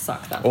just like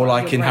suck that. Or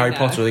like in Harry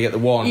Potter, they get the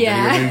wand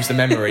and he removes the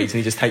memories and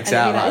he just takes it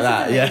out like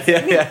that.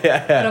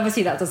 Yeah. But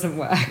obviously that doesn't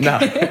work. No.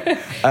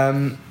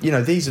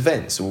 These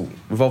events,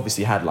 we've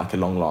obviously had like a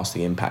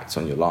long-lasting impact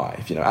on your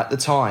life. At the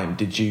time,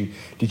 did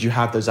you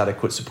have those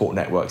adequate support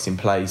networks in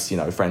place?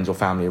 Friends or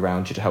family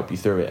around you to help you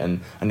through it,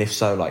 and if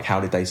so, like how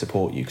did they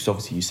support you? Because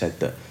obviously you said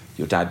that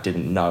your dad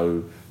didn't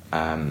know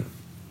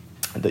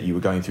that you were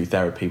going through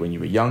therapy when you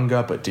were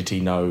younger, but did he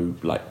know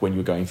like when you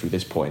were going through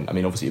this point? I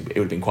mean, obviously it would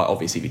have been quite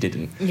obvious if he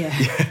didn't. Yeah.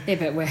 A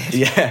bit weird.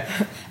 Yeah.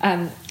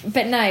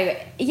 But no,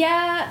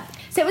 yeah.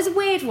 So it was a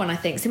weird one, I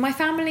think. So my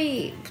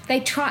family, they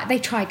tried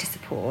to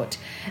support,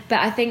 but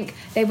I think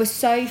they were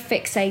so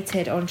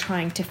fixated on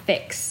trying to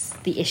fix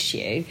the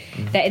issue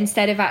that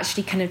instead of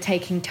actually kind of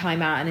taking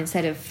time out and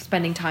instead of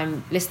spending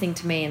time listening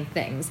to me and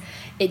things,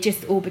 it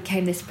just all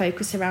became this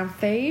focus around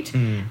food,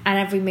 and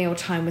every meal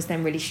time was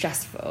then really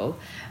stressful.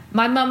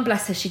 My mum,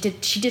 bless her, she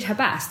did her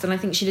best, and I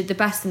think she did the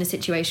best in a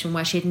situation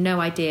where she had no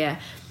idea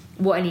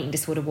what an eating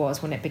disorder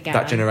was when it began.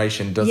 That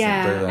generation doesn't,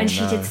 do they? And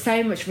she did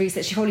so much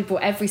research. She probably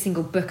bought every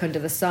single book under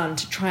the sun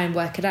to try and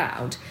work it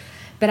out,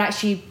 but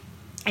actually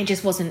it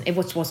just wasn't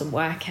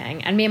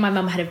working. And me and my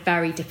mum had a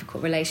very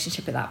difficult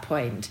relationship at that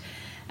point.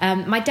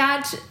 My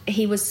dad,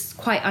 he was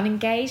quite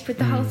unengaged with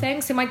the whole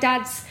thing. So my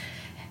dad,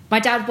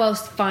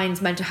 whilst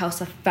finds mental health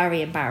stuff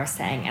very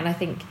embarrassing, and I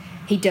think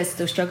he does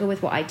still struggle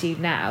with what I do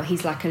now.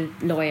 He's like a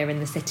lawyer in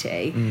the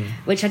city,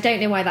 which I don't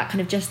know why that kind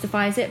of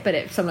justifies it, but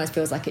it sometimes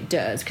feels like it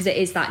does, because it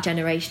is that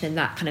generation and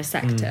that kind of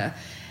sector.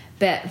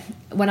 But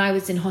when I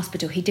was in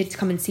hospital, he did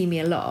come and see me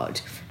a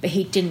lot, but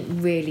he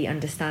didn't really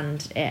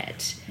understand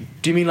it.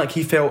 Do you mean like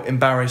he felt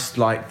embarrassed,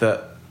 like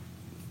that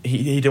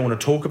he didn't want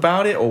to talk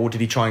about it, or did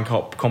he try and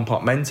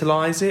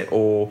compartmentalise it,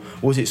 or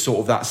was it sort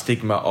of that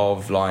stigma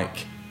of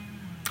like,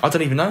 I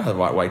don't even know the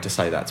right way to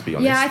say that, to be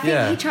honest. Yeah, I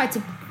think he tried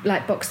to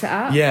like box it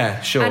up.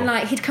 Yeah, sure. And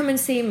like he'd come and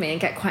see me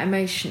and get quite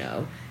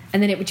emotional,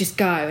 and then it would just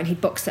go, and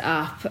he'd box it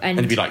up, and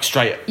it'd be like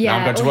straight. Now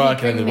I'm going to work,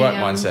 and then the work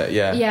mindset.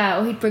 Yeah,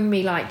 or he'd bring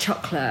me like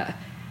chocolate,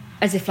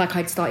 as if like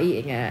I'd start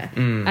eating it,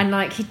 and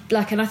like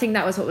and I think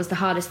that was what was the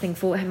hardest thing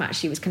for him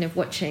actually, was kind of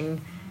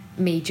watching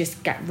me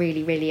just get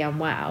really, really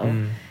unwell,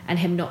 and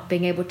him not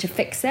being able to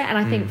fix it. And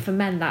I think for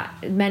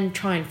men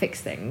try and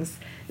fix things,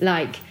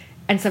 like,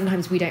 and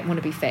sometimes we don't want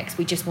to be fixed.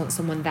 We just want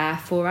someone there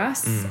for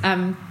us.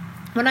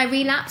 When I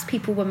relapsed,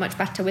 people were much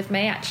better with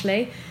me,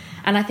 actually.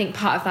 And I think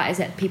part of that is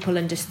that people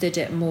understood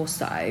it more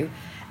so,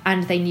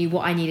 and they knew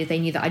what I needed. They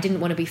knew that I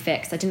didn't want to be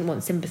fixed. I didn't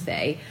want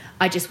sympathy.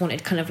 I just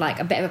wanted kind of like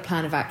a bit of a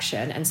plan of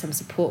action and some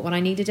support when I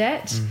needed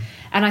it.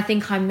 And I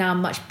think I'm now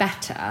much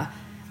better.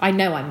 I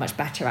know I'm much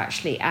better,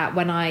 actually, at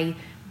when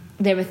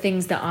there are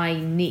things that I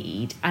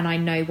need and I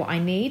know what I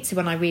need. So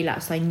when I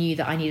relapsed, I knew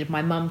that I needed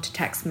my mum to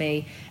text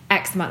me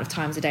X amount of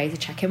times a day to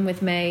check in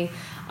with me.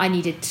 I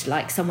needed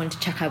someone to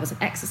check I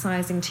wasn't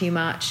exercising too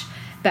much.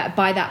 But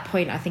by that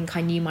point, I think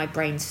I knew my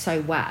brain so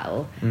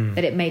well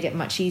that it made it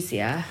much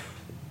easier.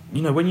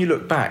 When you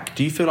look back,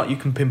 do you feel like you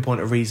can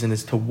pinpoint a reason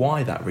as to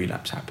why that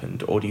relapse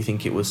happened? Or do you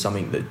think it was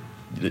something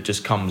that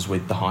just comes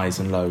with the highs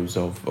and lows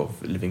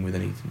of living with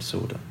an eating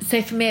disorder?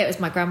 So for me, it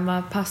was my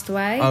grandma passed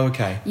away. Oh,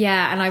 okay.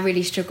 Yeah, and I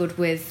really struggled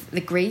with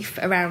the grief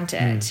around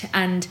it.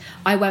 And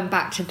I went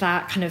back to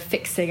that kind of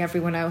fixing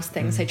everyone else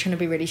thing, so trying to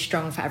be really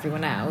strong for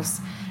everyone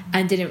else,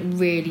 and didn't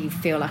really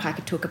feel like I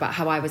could talk about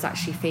how I was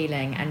actually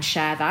feeling and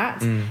share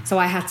that. So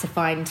I had to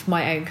find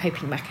my own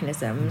coping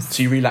mechanisms.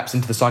 So you relapsed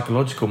into the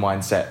psychological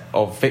mindset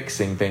of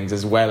fixing things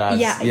as well as...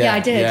 Yeah,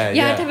 I did.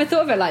 I'd never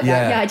thought of it like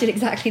that. Yeah, I did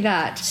exactly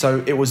that.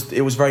 So it was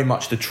very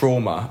much the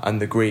trauma and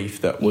the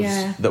grief that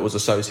was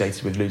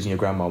associated with losing your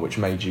grandma, which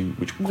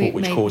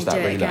caused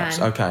that relapse.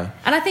 Again. Okay.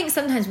 And I think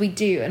sometimes we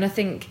do, and I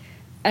think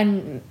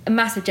a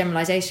massive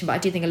generalisation, but I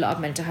do think a lot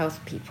of mental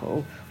health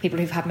people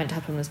who've had mental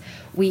health problems,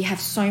 we have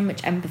so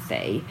much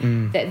empathy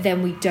that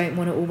then we don't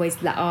want to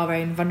always let our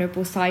own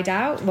vulnerable side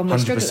out when we're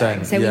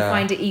struggling. So we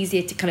find it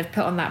easier to kind of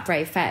put on that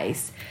brave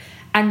face.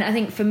 And I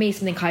think for me,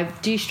 something I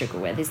do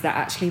struggle with is that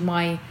actually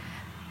my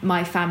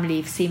family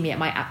have seen me at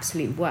my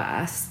absolute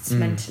worst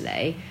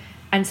mentally.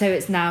 And so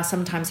it's now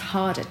sometimes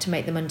harder to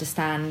make them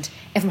understand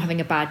if I'm having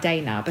a bad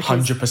day now,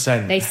 because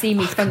 100%. they see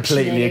me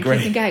functioning and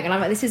keeping going, and I'm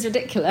like, this is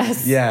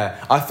ridiculous.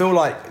 Yeah, I feel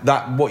like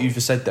that what you've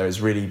just said there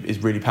is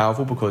really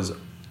powerful, because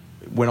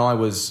when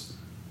I've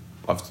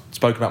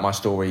spoken about my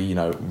story, you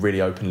know,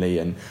 really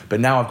openly, but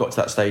now I've got to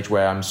that stage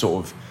where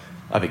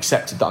I've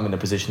accepted that I'm in a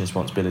position of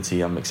responsibility.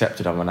 I'm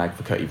accepted I'm an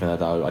advocate, even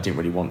though I didn't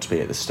really want to be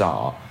at the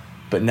start.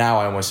 But now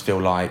I almost feel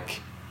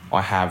like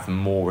I have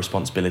more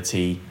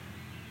responsibility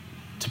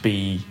to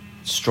be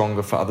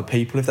stronger for other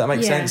people, if that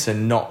makes sense,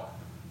 and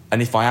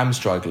if I am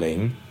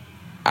struggling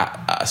at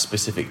a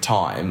specific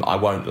time, I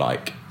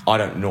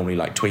don't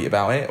normally tweet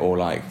about it or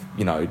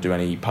do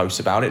any posts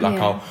about it.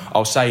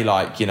 I'll say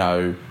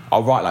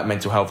I'll write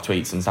mental health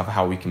tweets and stuff,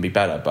 how we can be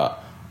better,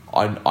 but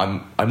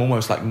I'm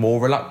almost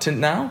more reluctant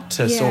now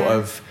to sort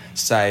of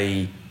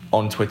say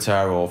on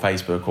Twitter or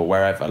Facebook or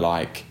wherever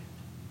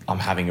I'm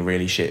having a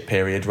really shit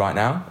period right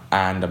now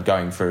and I'm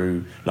going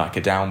through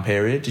a down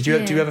period. Do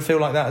you ever feel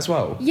like that as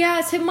well? Yeah,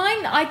 so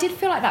mine, I did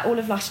feel like that all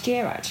of last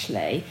year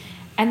actually.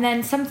 And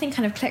then something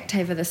kind of clicked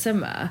over the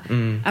summer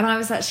and I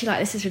was actually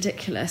this is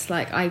ridiculous.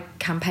 I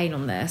campaign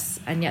on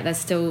this and yet there's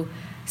still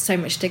so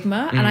much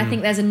stigma. And I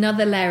think there's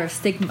another layer of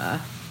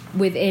stigma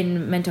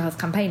within mental health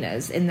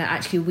campaigners in that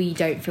actually we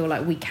don't feel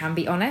like we can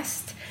be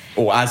honest.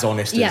 Or as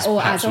honest as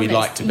perhaps we'd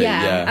like to be.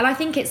 Yeah. And I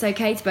think it's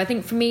okay to be. I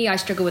think for me, I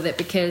struggle with it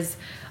because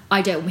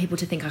I don't want people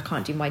to think I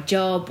can't do my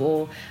job,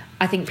 or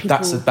I think people...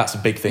 That's a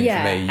big thing for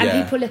me,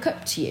 and people look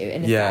up to you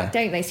in effect,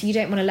 don't they? So you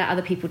don't want to let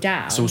other people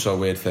down. It's also a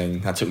weird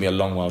thing. That took me a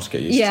long while to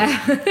get used to.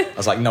 I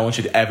was like, no one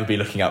should ever be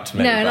looking up to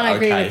me. No, and I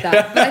agree with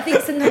that. But I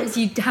think sometimes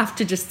you have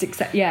to just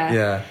accept...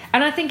 Yeah.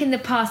 And I think in the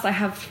past I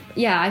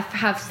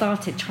have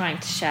started trying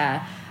to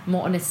share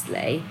more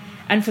honestly.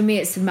 And for me,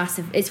 it's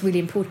really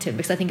important,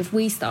 because I think if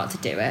we start to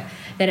do it,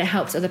 then it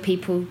helps other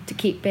people to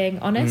keep being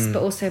honest,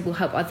 but also will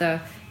help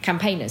other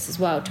campaigners as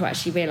well to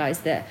actually realise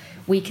that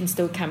we can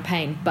still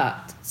campaign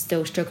but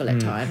still struggle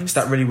at times. It's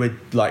that really weird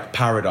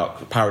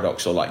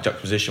paradox or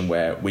juxtaposition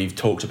where we've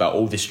talked about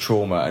all this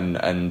trauma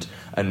and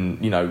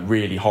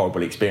really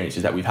horrible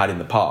experiences that we've had in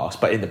the past,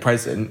 but in the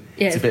present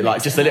it's a bit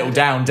just a little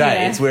down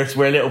day. We're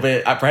a little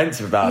bit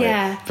apprehensive about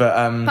it. But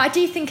I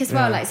do think as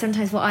well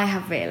sometimes what I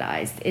have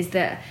realised is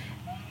that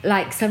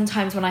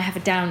sometimes when I have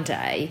a down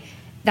day,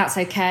 that's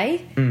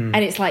okay. And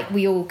it's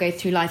we all go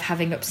through life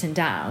having ups and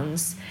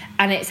downs,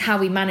 and it's how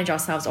we manage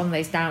ourselves on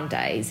those down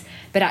days,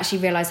 but actually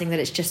realising that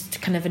it's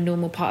just kind of a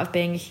normal part of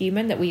being a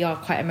human, that we are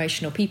quite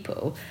emotional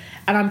people.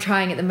 And I'm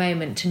trying at the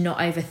moment to not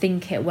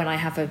overthink it when I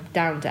have a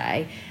down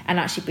day and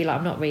actually be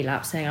I'm not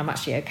relapsing, I'm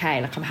actually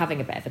okay, I'm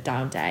having a bit of a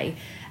down day.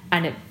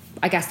 And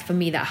I guess for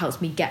me that helps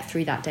me get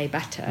through that day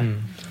better.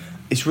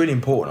 It's really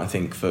important, I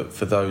think,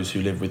 for those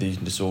who live with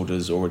eating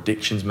disorders or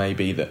addictions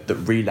maybe, that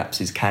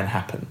relapses can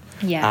happen.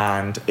 Yeah.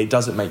 And it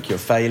doesn't make you a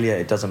failure,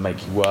 it doesn't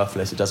make you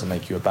worthless, it doesn't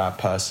make you a bad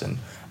person.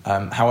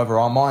 However,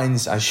 our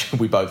minds, as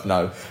we both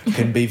know,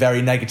 can be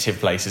very negative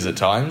places at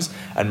times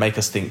and make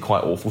us think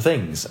quite awful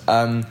things.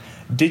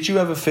 Did you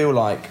ever feel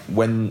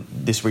when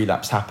this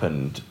relapse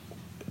happened,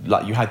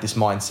 you had this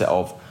mindset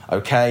of,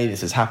 okay,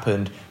 this has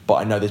happened, but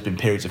I know there's been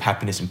periods of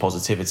happiness and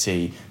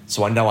positivity,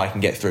 so I know I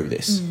can get through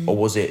this?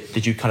 Or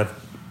did you kind of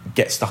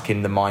get stuck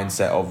in the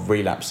mindset of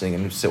relapsing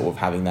and sort of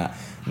having that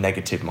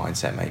negative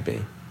mindset maybe?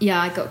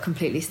 Yeah, I got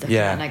completely stuck in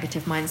that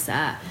negative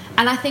mindset.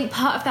 And I think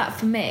part of that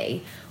for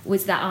me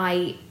was that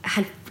I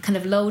had kind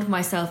of lulled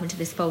myself into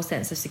this false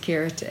sense of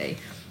security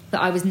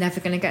that I was never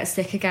going to get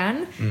sick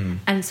again.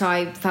 And so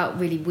I felt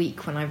really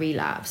weak when I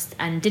relapsed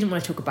and didn't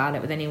want to talk about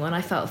it with anyone.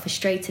 I felt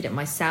frustrated at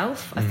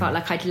myself. I felt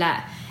like I'd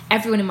let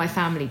everyone in my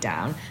family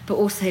down, but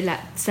also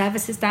let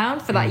services down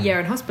for that year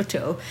in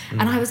hospital.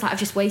 And I was I've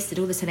just wasted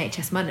all this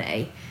NHS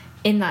money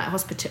in that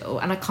hospital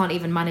and I can't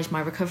even manage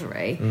my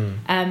recovery.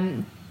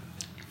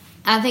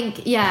 I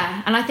think,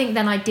 and I think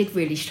then I did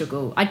really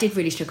struggle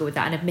with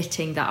that and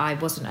admitting that I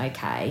wasn't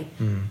okay.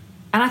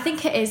 And I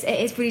think it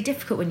is really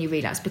difficult when you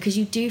relapse, because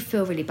you do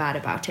feel really bad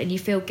about it and you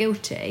feel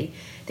guilty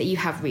that you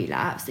have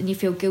relapsed and you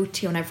feel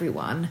guilty on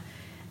everyone.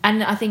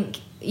 And I think,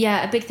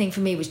 a big thing for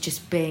me was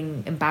just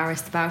being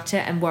embarrassed about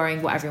it and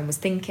worrying what everyone was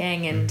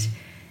thinking and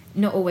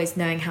not always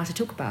knowing how to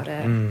talk about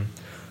it.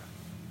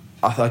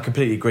 I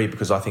completely agree,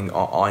 because I think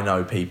I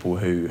know people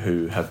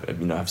who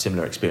have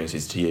similar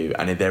experiences to you,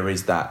 and there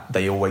is that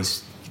they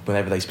always,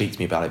 whenever they speak to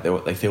me about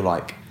it, they feel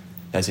like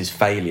there's this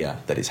failure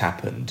that has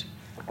happened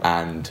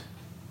and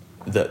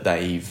that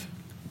they've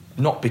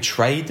not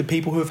betrayed the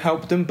people who have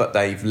helped them, but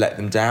they've let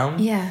them down.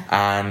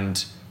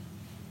 And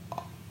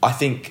I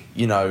think,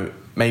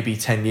 maybe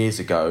 10 years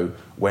ago,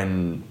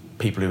 when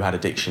people who had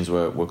addictions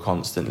were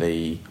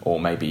constantly, or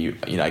maybe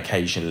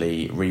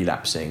occasionally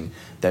relapsing,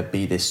 there'd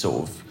be this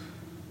sort of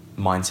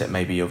mindset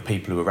maybe of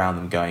people who are around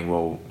them going,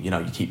 well, you know,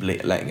 you keep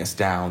letting us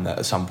down, that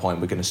at some point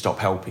we're going to stop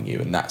helping you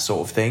and that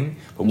sort of thing.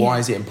 But why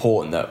is it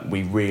important that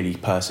we really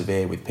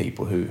persevere with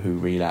people who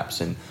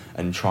relapse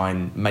and try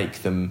and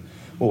make them,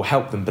 or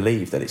help them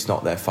believe that it's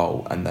not their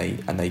fault and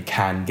they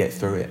can get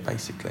through it,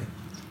 basically?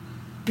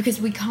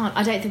 Because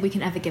I don't think we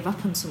can ever give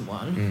up on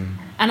someone.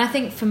 And I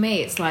think for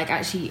me, it's like,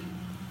 actually,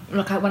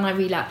 like when I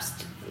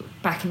relapsed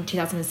back in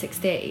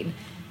 2016,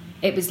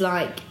 it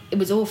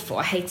was awful.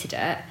 I hated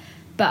it.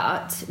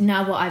 But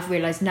now what I've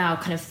realised now,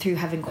 kind of through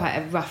having quite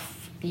a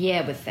rough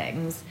year with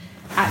things,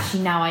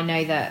 actually now I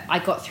know that I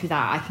got through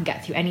that, I can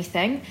get through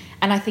anything.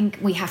 And I think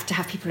we have to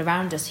have people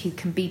around us who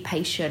can be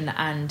patient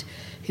and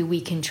who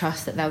we can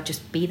trust that they'll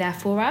just be there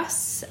for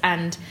us.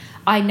 And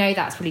I know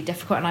that's really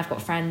difficult, and I've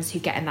got friends who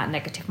get in that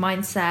negative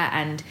mindset,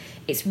 and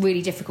it's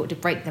really difficult to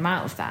break them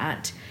out of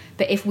that.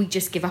 But if we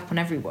just give up on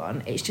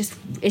everyone, it's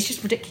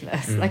just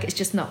ridiculous. Like, it's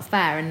just not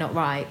fair and not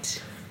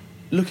right.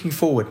 Looking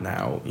forward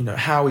now, you know,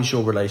 how is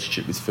your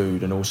relationship with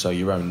food and also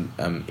your own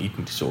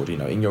eating disorder? You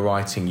know, in your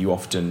writing, you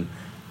often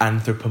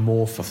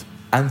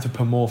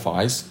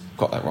anthropomorphise,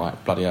 got that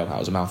right, bloody hell, that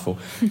was a mouthful,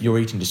 your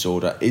eating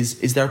disorder.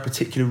 Is there a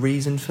particular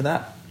reason for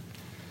that?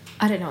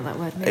 I don't know what that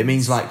word means. It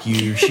means like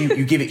you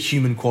give it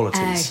human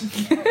qualities.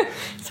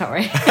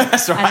 Sorry.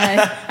 That's right. I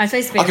know. I'm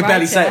supposed to be I can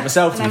barely say it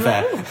myself, to be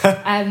fair.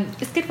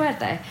 It's a good word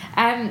though.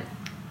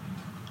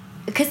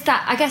 Because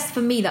that, I guess for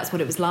me, that's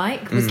what it was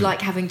like. Was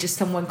like having just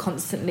someone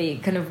constantly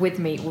kind of with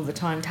me all the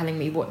time, telling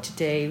me what to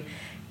do,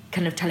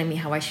 kind of telling me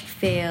how I should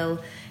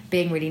feel,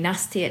 being really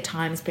nasty at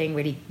times, being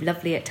really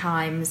lovely at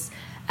times.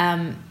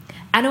 And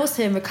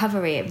also in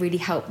recovery, it really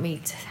helped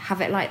me to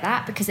have it like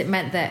that, because it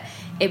meant that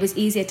it was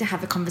easier to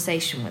have a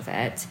conversation with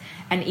it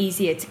and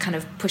easier to kind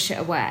of push it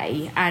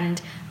away.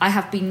 And I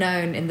have been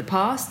known in the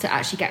past to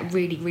actually get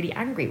really, really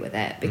angry with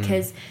it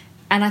because...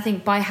 And I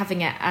think by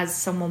having it as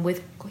someone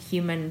with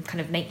human kind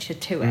of nature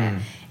to it,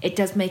 it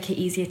does make it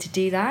easier to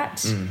do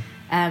that.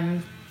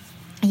 And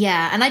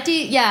I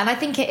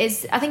think it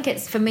is. I think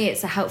it's, for me,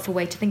 it's a helpful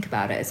way to think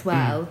about it as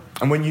well.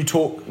 And when you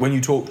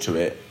talk to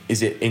it,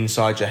 is it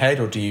inside your head,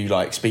 or do you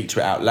like speak to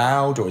it out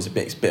loud, or is it a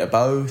bit of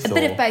both? A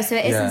bit of both. So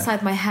it is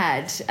inside my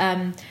head.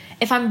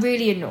 If I'm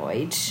really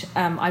annoyed,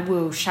 I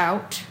will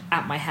shout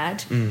at my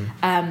head,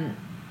 and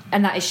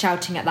that is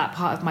shouting at that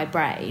part of my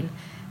brain.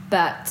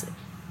 But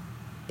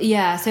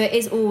yeah, so it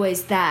is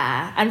always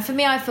there. And for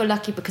me, I feel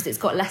lucky because it's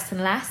got less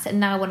and less. And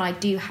now when I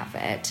do have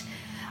it,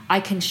 I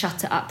can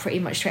shut it up pretty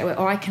much straight away,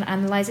 or I can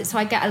analyse it. So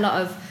I get a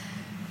lot of...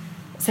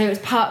 So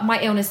it's my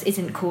illness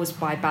isn't caused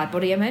by bad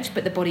body image,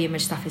 but the body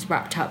image stuff is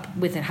wrapped up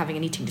with having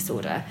an eating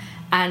disorder.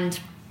 And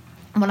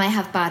when I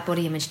have bad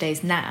body image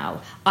days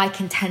now, I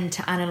can tend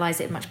to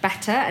analyse it much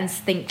better and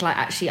think like,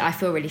 actually, I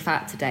feel really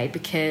fat today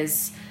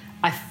because...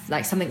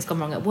 like something's gone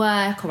wrong at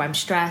work, or I'm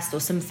stressed or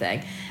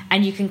something,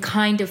 and you can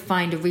kind of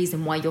find a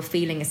reason why you're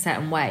feeling a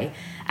certain way.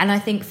 And I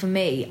think for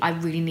me, I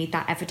really need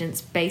that evidence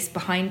base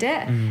behind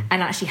it, and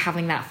actually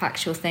having that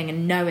factual thing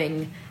and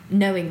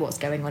knowing what's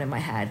going on in my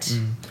head.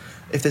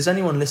 If there's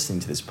anyone listening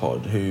to this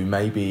pod who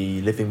may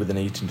be living with an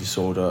eating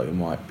disorder, who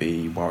might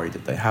be worried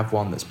that they have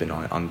one that's been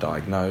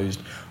undiagnosed,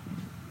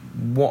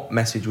 what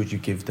message would you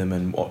give them,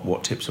 and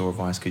what tips or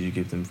advice could you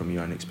give them from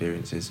your own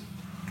experiences?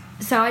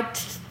 So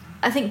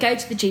I think go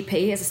to the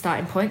GP as a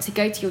starting point. So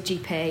go to your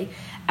GP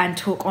and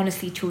talk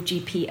honestly to your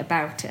GP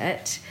about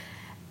it.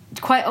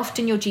 Quite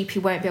often your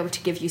GP won't be able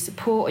to give you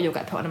support, or you'll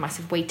get put on a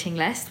massive waiting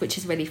list, which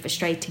is really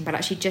frustrating. But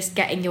actually just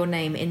getting your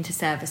name into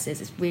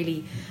services is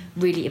really,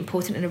 really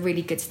important and a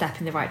really good step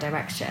in the right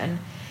direction.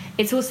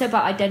 It's also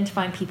about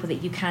identifying people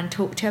that you can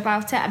talk to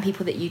about it, and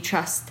people that you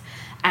trust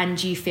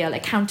and you feel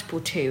accountable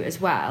to as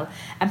well,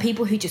 and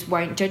people who just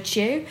won't judge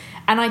you.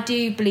 And I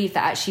do believe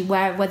that actually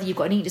whether you've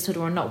got an eating disorder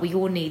or not, we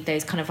all need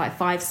those kind of like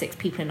 5-6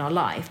 people in our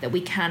life that we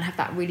can have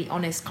that really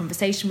honest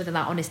conversation with and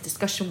that honest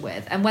discussion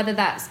with. And whether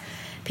that's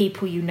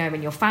people you know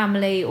in your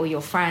family or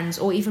your friends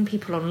or even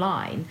people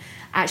online,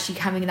 actually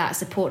having that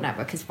support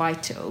network is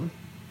vital.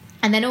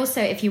 And then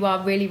also, if you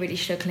are really, really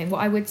struggling,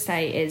 what I would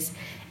say is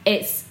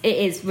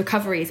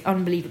recovery is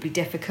unbelievably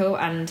difficult,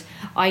 and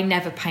I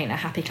never paint a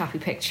happy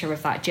clappy picture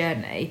of that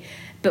journey.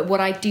 But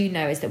what I do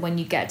know is that when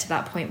you get to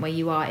that point where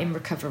you are in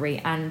recovery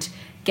and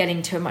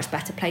getting to a much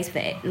better place with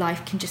it,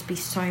 life can just be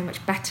so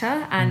much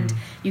better, and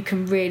you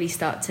can really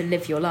start to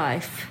live your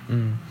life.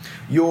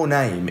 Your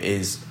name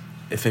is,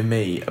 for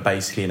me,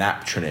 basically an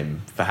acronym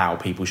for how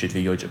people should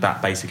view you.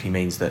 That basically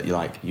means that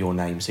your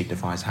name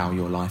signifies how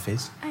your life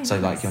is. Oh, so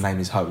nice. Your name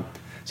is Hope.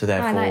 So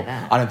therefore, I like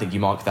that. I don't think you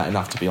mark that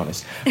enough, to be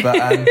honest.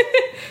 But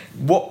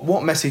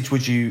what message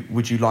would you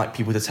like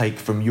people to take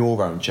from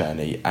your own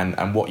journey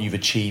and what you've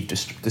achieved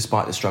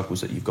despite the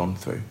struggles that you've gone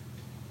through?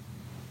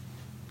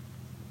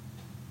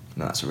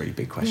 No, that's a really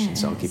big question,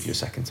 so I'll give you a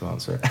second to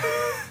answer it.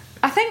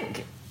 I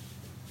think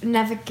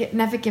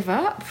never give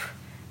up.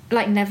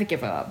 Like, never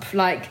give up.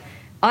 Like,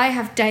 I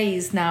have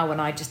days now when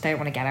I just don't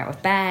want to get out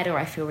of bed, or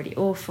I feel really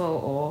awful,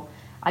 or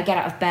I get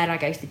out of bed, I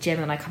go to the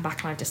gym, and I come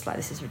back and I'm just like,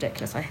 this is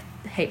ridiculous. I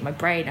hate my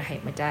brain, I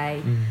hate my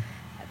day.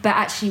 But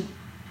actually,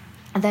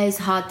 those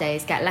hard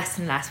days get less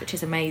and less, which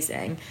is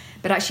amazing.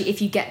 But actually,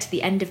 if you get to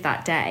the end of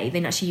that day,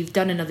 then actually you've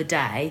done another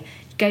day,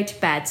 go to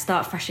bed,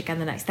 start fresh again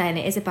the next day. And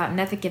it is about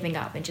never giving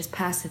up and just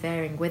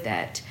persevering with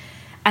it.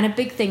 And a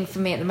big thing for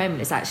me at the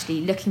moment is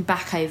actually looking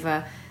back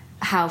over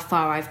how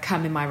far I've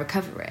come in my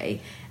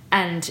recovery,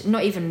 and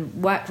not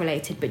even work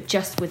related, but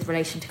just with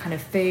relation to kind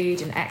of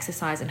food and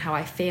exercise and how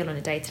I feel on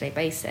a day-to-day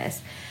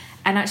basis.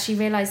 And actually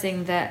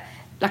realising that,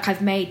 like,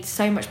 I've made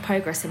so much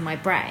progress in my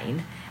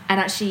brain, and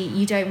actually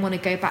you don't want to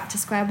go back to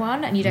square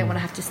one, and you don't want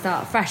to have to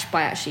start fresh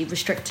by actually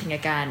restricting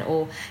again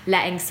or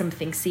letting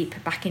something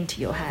seep back into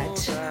your head.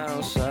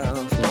 Down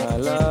south, my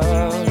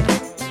love,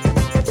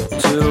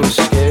 to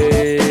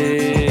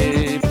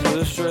escape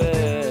the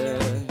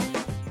stress.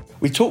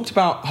 We talked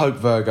about Hope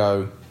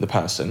Virgo, the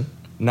person.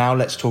 Now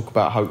let's talk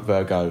about Hope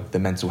Virgo, the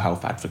mental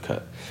health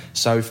advocate.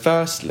 So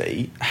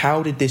firstly,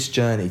 how did this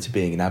journey to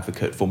being an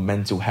advocate for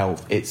mental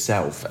health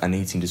itself and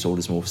eating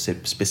disorders more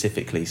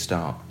specifically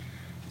start?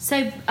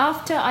 So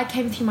after I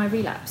came through my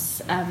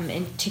relapse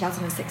in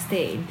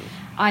 2016,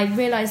 I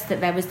realised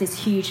that there was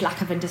this huge lack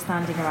of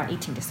understanding around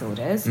eating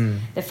disorders,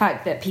 the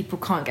fact that people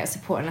can't get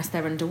support unless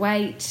they're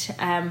underweight,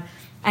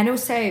 and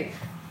also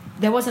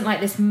there wasn't like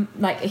this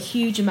like a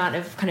huge amount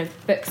of kind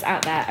of books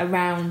out there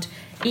around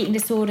eating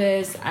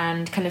disorders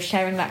and kind of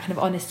sharing that kind of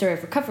honest story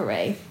of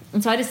recovery.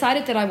 And so I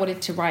decided that I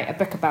wanted to write a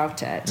book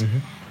about it. Mm-hmm.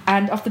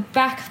 And off the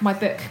back of my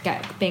book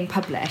being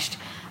published,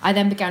 I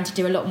then began to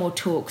do a lot more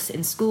talks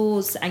in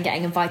schools and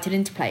getting invited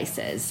into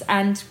places.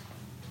 And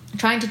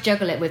trying to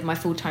juggle it with my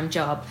full-time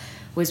job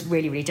was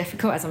really, really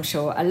difficult, as I'm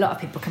sure a lot of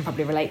people can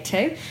probably relate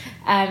to.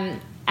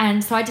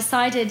 And so I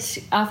decided,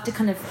 after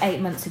kind of 8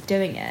 months of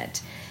doing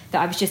it,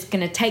 that I was just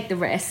going to take the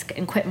risk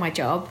and quit my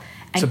job.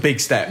 It's a big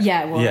step.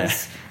 Yeah, it was. Yeah.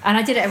 And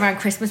I did it around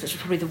Christmas, which was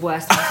probably the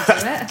worst time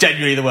to do it.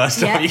 Genuinely the worst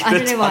time. Yeah, I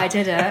don't know why I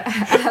did it.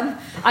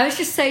 I was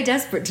just so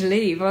desperate to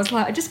leave. I was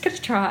like, I'm just going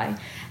to try.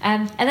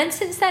 And then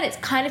since then, it's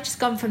kind of just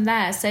gone from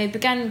there. So it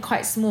began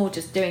quite small,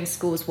 just doing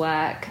schools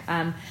work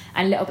and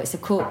little bits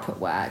of corporate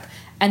work.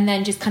 And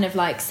then just kind of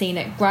like seeing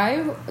it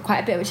grow quite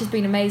a bit, which has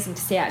been amazing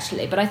to see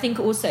actually. But I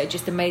think also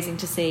just amazing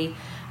to see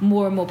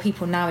more and more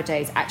people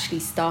nowadays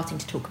actually starting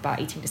to talk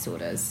about eating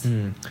disorders.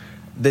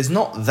 There's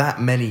not that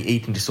many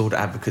eating disorder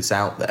advocates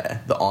out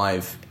there that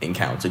I've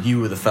encountered. You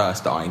were the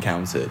first that I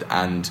encountered.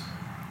 And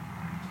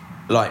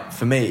like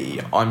for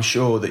me, I'm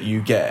sure that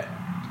you get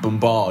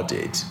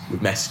bombarded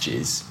with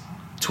messages,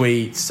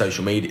 tweets,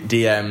 social media,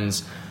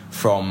 DMs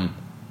from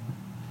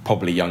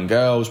probably young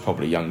girls,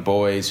 probably young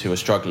boys who are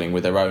struggling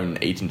with their own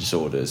eating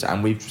disorders.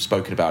 And we've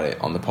spoken about it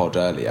on the pod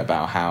earlier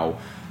about how,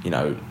 you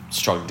know,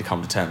 struggling to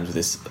come to terms with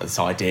this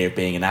idea of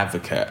being an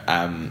advocate.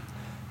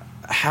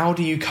 How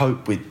do you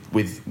cope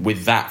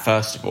with that,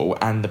 first of all,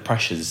 and the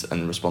pressures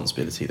and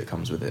responsibility that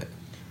comes with it?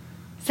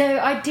 So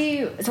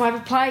I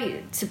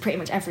reply to pretty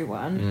much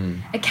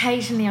everyone.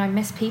 Occasionally I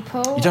miss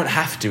people. You don't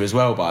have to as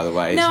well, by the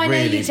way. No, I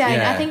know you don't.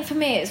 Yeah. I think for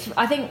me, so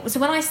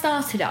when I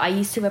started it, I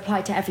used to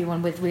reply to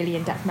everyone with really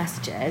in-depth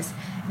messages.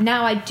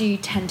 Now I do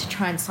tend to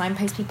try and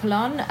signpost people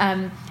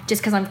on,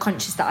 just because I'm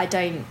conscious that I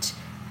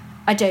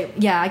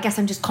guess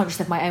I'm just conscious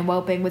of my own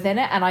well-being within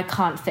it, and I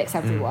can't fix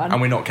everyone.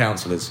 And we're not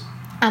counsellors.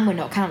 And we're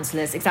not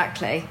counsellors,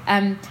 exactly.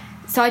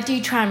 So I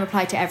do try and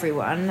reply to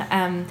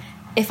everyone.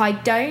 If I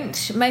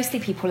don't, mostly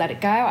people let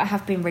it go. I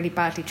have been really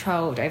badly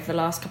trolled over the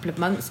last couple of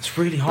months. It's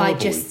really horrible. By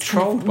just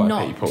trolled by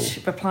not people.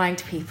 Replying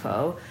to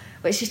people,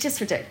 which is just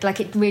ridiculous.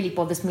 Like, it really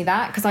bothers me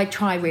that, because I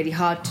try really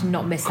hard to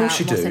not miss out. Of course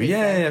you do.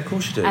 Yeah, of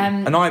course you do.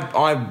 And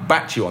I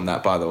backed you on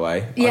that, by the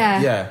way.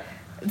 Yeah.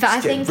 But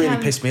I think it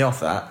really pissed me off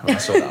that when I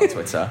saw that on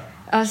Twitter.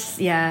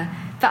 Yeah.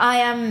 But I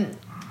am...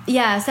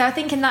 so I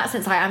think in that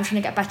sense I am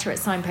trying to get better at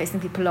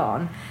signposting people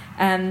on.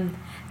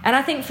 And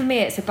I think for me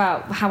it's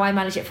about how I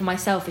manage it for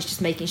myself is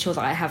just making sure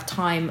that I have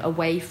time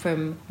away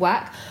from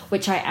work,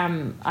 which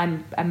I'm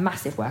a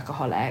massive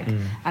workaholic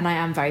and I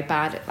am very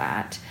bad at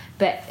that.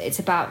 But it's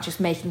about just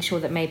making sure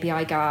that maybe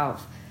I go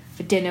out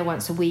for dinner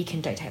once a week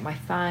and don't take my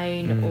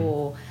phone,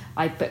 or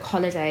I book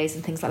holidays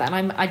and things like that.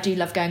 And I do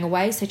love going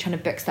away, so trying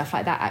to book stuff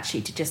like that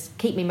actually to just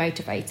keep me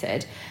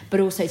motivated,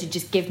 but also to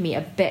just give me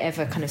a bit of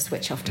a kind of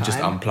switch off time. Just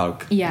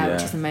unplug. Yeah,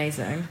 which is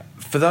amazing.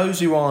 For those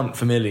who aren't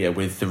familiar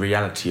with the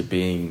reality of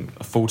being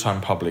a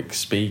full-time public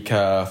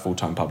speaker,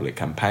 full-time public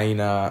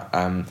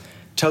campaigner,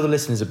 tell the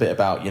listeners a bit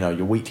about, you know,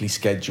 your weekly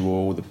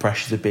schedule, the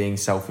pressures of being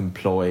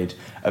self-employed,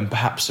 and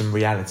perhaps some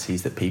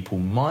realities that people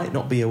might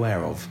not be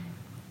aware of.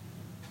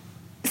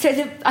 So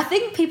I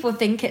think people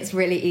think it's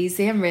really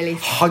easy and really...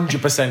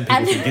 100%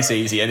 people think it's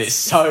easy, and it's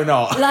so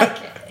not.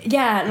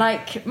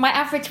 Like my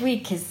average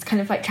week is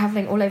kind of like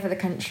travelling all over the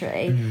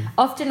country,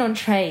 often on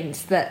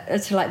trains that are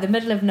to like the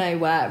middle of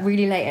nowhere,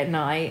 really late at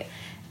night,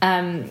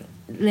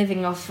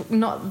 living off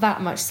not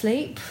that much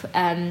sleep,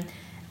 and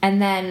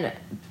then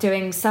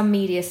doing some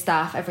media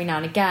stuff every now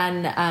and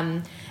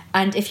again.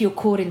 And if you're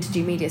called in to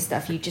do media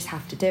stuff, you just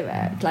have to do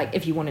it, like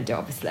if you want to do it,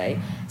 obviously.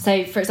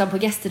 So, for example,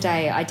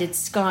 yesterday I did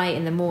Sky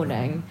in the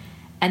morning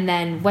and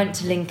then went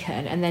to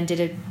Lincoln and then did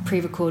a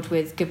pre-record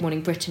with Good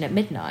Morning Britain at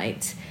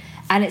midnight.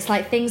 And it's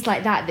like things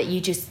like that you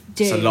just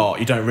do. It's a lot.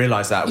 You don't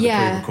realise that with the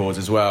pre-records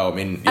as well. I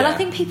mean, and I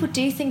think people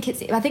do think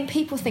it's. I think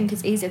people think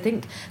it's easy. I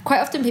think quite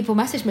often people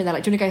message me. They're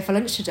like, "Do you want to go for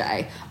lunch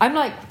today?" I'm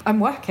like, "I'm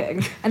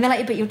working," and they're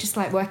like, "But you're just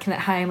like working at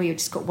home, or you've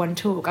just got one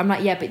talk." I'm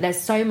like, "Yeah, but there's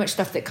so much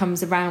stuff that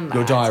comes around that."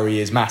 Your diary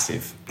is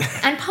massive,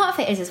 and part of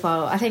it is as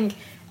well. I think.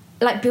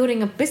 Like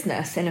building a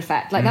business, in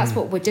effect. Like that's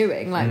what we're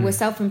doing. Like we're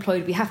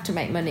self-employed. We have to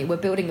make money. We're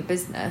building a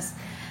business.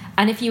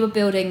 And if you were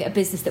building a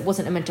business that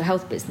wasn't a mental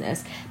health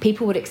business,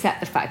 people would accept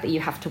the fact that you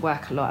have to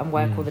work a lot and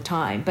work all the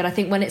time. But I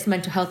think when it's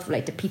mental health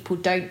related, people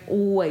don't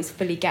always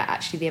fully get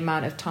actually the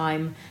amount of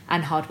time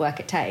and hard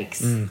work it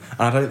takes. And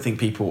I don't think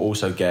people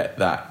also get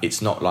that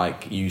it's not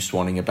like you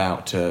swanning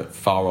about to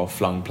far off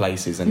flung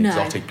places and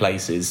exotic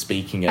places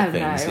speaking at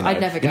things. No, you know?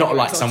 I'd never go you're not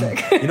like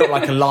exotic. you're not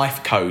like a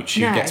life coach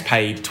who gets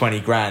paid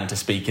 20 grand to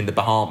speak in the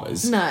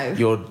Bahamas. No.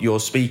 You're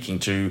speaking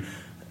to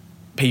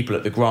people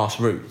at the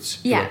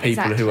grassroots,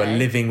 people who are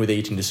living with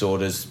eating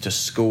disorders, to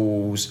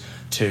schools,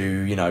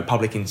 to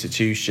public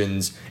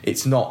institutions.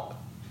 It's not.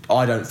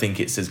 I don't think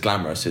it's as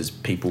glamorous as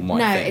people might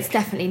think. No, it's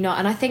definitely not.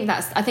 And I think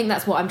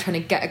that's what I'm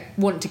trying to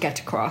want to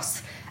get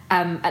across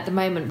at the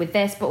moment with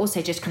this, but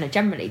also just kind of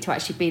generally to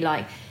actually be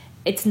like,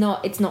 it's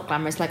not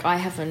glamorous. Like I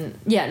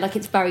haven't, like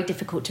it's very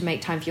difficult to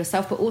make time for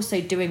yourself, but also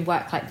doing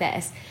work like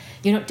this,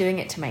 you're not doing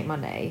it to make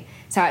money.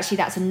 So actually,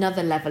 that's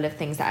another level of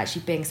things that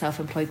actually being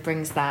self-employed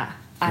brings that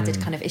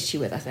added kind of issue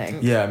with, I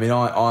think. Yeah, I mean,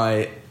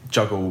 I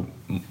juggle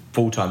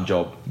full-time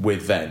job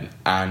with Ven,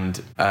 and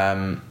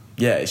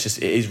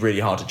it is really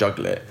hard to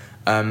juggle it.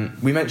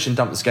 We mentioned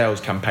Dump the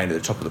Scales campaign at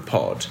the top of the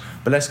pod,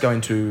 but let's go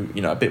into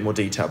a bit more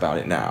detail about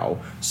it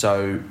now.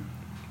 So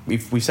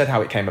we've said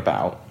how it came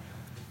about,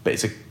 but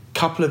it's a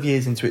couple of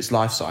years into its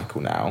life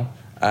cycle now.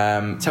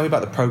 Tell me about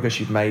the progress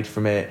you've made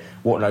from it,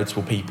 what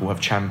notable people have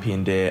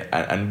championed it,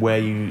 and where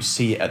you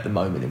see it at the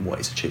moment and what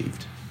it's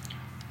achieved.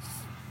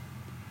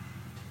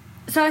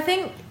 So I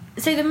think,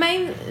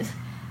 I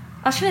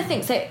was trying to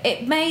think, so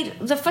it made,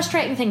 the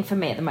frustrating thing for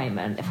me at the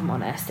moment, if I'm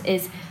honest,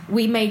 is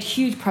we made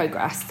huge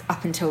progress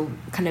up until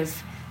kind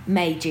of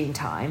May, June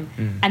time.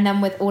 And then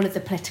with all of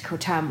the political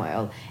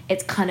turmoil,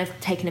 it's kind of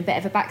taken a bit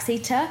of a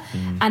backseater.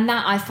 And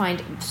that I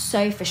find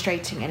so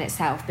frustrating in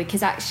itself,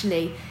 because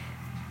actually,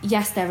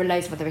 yes, there are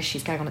loads of other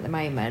issues going on at the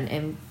moment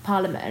in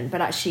Parliament, but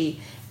actually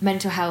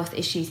mental health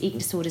issues, eating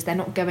disorders, they're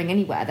not going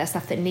anywhere. They're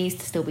stuff that needs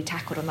to still be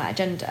tackled on that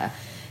agenda.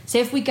 So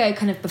if we go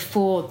kind of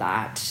before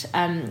that,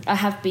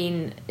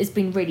 it's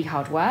been really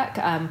hard work.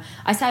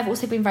 I say I've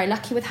also been very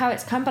lucky with how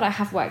it's come, but I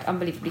have worked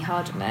unbelievably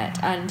hard on it.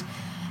 And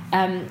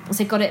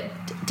so got it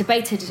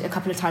debated a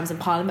couple of times in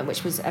Parliament,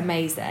 which was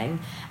amazing.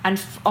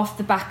 And off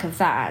the back of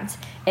that,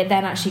 it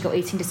then actually got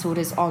eating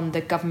disorders on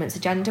the government's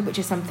agenda, which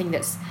is something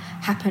that's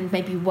happened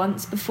maybe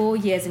once before,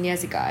 years and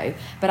years ago.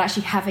 But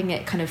actually having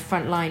it kind of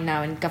frontline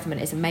now in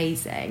government is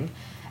amazing.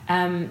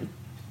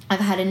 I've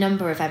had a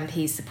number of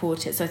MPs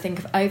support it. So I think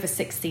of over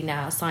 60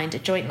 now signed a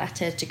joint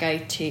letter to go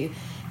to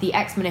the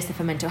ex-Minister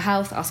for Mental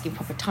Health, asking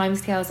proper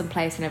timescales in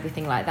place and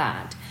everything like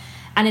that.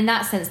 And in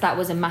that sense, that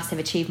was a massive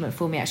achievement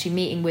for me, actually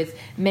meeting with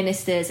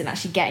ministers and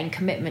actually getting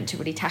commitment to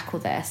really tackle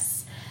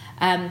this.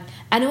 And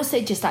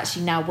also just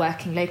actually now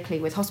working locally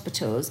with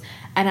hospitals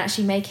and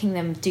actually making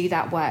them do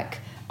that work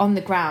on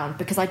the ground,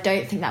 because I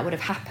don't think that would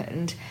have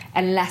happened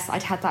unless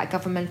I'd had that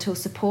governmental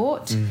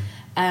support. So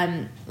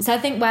I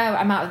think where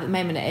I'm at the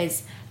moment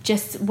is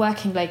just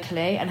working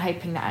locally and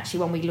hoping that actually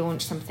when we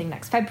launch something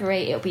next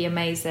February, it'll be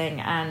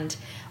amazing. And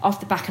off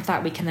the back of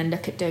that, we can then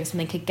look at doing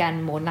something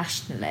again more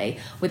nationally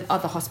with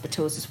other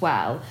hospitals as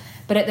well.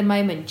 But at the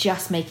moment,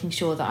 just making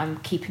sure that I'm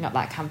keeping up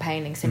that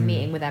campaigning, so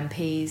meeting with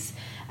MPs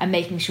and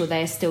making sure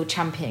they're still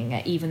championing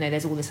it, even though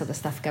there's all this other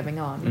stuff going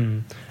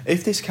on.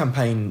 If this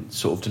campaign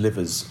sort of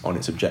delivers on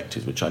its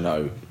objectives, which I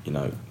know,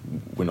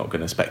 we're not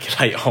going to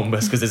speculate on,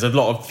 because there's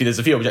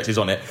a few objectives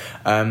on it.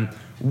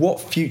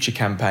 What future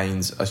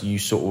campaigns are you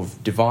sort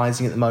of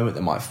devising at the moment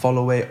that might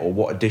follow it, or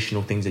what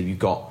additional things have you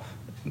got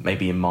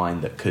maybe in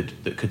mind that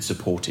could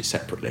support it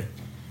separately?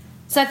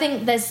 So I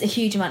think there's a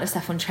huge amount of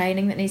stuff on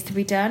training that needs to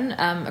be done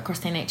across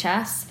the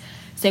NHS.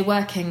 So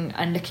working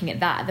and looking at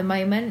that at the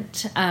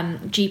moment.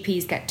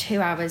 GPs get 2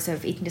 hours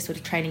of eating disorder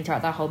training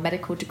throughout their whole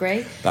medical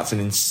degree. That's an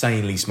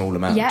insanely small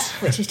amount. Yeah,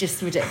 which is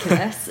just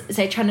ridiculous.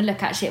 So trying to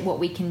look actually at what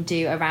we can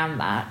do around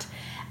that.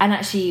 And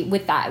actually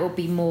with that, it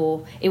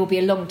will be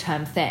a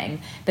long-term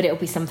thing, but it will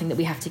be something that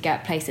we have to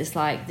get places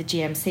like the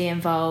GMC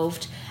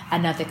involved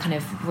and other kind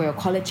of royal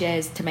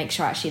colleges to make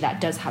sure actually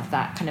that does have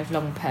that kind of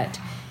long-term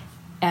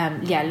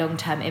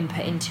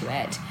input into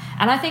it.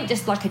 And I think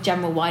just like a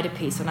general wider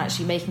piece on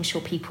actually making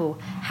sure people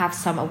have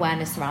some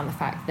awareness around the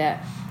fact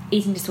that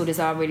eating disorders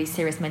are really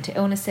serious mental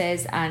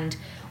illnesses, and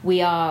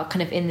we are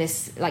kind of in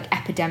this like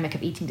epidemic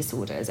of eating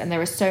disorders, and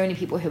there are so many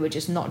people who are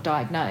just not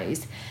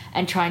diagnosed,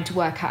 and trying to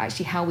work out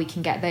actually how we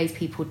can get those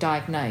people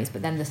diagnosed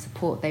but then the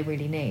support they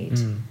really need.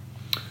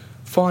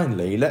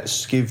 Finally,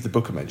 let's give the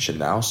book a mention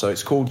now. So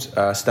it's called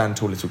Stand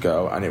Tall Little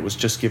Girl, and it was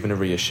just given a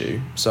reissue.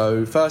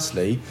 So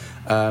firstly,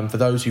 for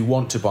those who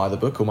want to buy the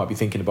book or might be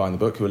thinking of buying the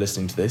book, who are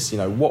listening to this,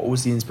 what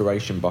was the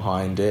inspiration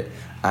behind it,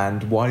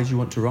 and why did you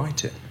want to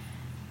write it?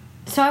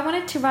 So I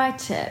wanted to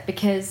write it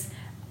because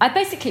I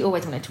basically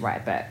always wanted to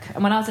write a book.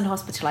 And when I was in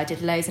hospital, I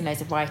did loads and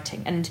loads of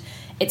writing. And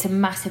it's a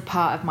massive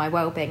part of my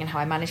well-being and how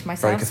I manage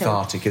myself. Very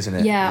cathartic, isn't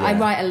it? Yeah, I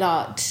write a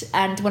lot.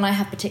 And when I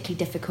have particularly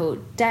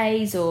difficult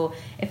days, or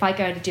if I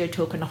go to do a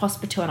talk in a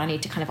hospital and I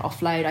need to kind of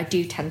offload, I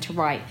do tend to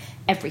write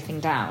everything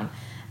down.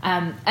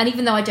 And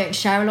even though I don't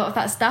share a lot of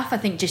that stuff, I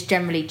think just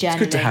generally journaling... It's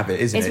good to have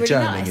it, isn't it? Really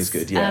Journaling nice. is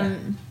good, yeah.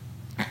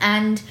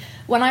 And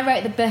when I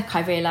wrote the book,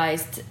 I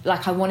realised,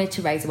 like, I wanted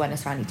to raise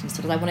awareness around eating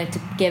disorders. I wanted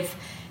to give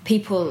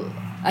people,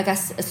 I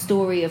guess, a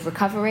story of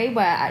recovery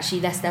where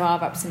actually, yes, there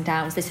are ups and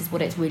downs. This is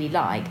what it's really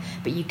like,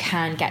 but you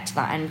can get to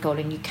that end goal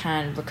and you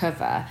can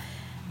recover.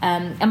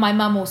 And my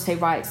mum also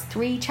writes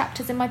 3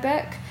 chapters in my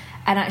book.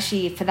 And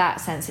actually, for that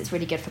sense, it's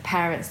really good for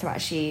parents to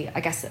actually,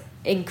 I guess,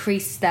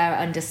 increase their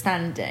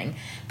understanding,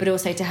 but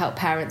also to help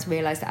parents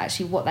realise that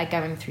actually what they're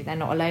going through, they're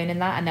not alone in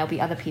that, and there'll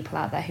be other people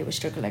out there who are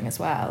struggling as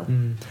well.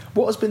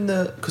 What has been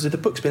because the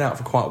book's been out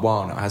for quite a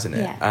while now, hasn't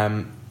it?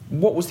 Yeah.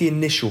 What was the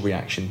initial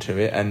reaction to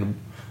it,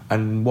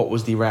 and what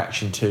was the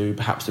reaction to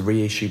perhaps the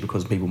reissue,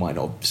 because people might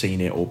not have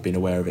seen it or been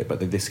aware of it, but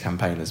this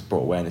campaign has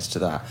brought awareness to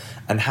that?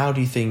 And how do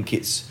you think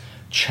it's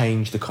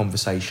changed the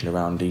conversation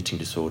around eating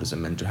disorders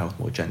and mental health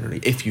more generally,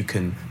 if you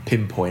can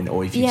pinpoint,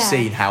 or if you've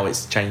seen how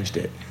it's changed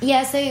it?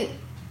 Yeah, so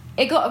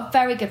it got a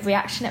very good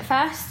reaction at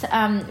first,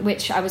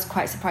 which I was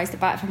quite surprised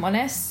about, if I'm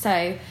honest.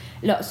 So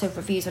lots of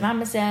reviews on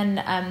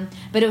Amazon,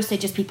 but also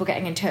just people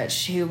getting in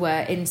touch who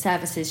were in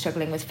services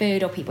struggling with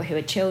food, or people who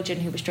had children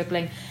who were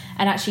struggling,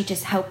 and actually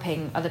just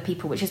helping other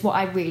people, which is what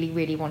I really,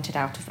 really wanted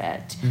out of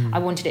it. I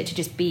wanted it to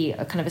just be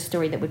a kind of a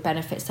story that would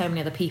benefit so many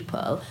other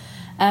people.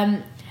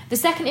 The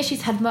second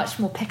issue's had much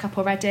more pickup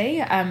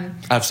already.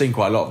 I've seen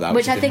quite a lot of that,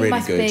 which I think really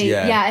must good.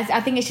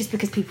 I think it's just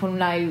because people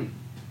know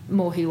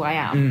more who I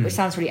am, which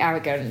sounds really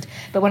arrogant.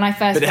 But when I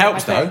first... But it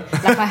helps, though.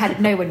 Like, I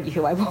had no one knew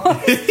who I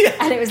was.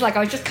 And it was like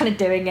I was just kind of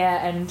doing it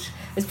and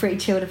was pretty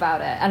chilled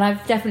about it. And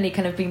I've definitely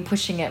kind of been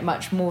pushing it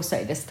much more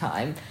so this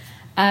time.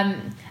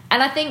 And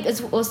I think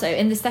as also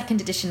in the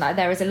second edition, like,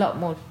 there is a lot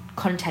more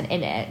content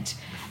in it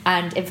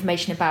and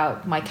information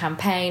about my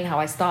campaign, how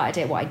I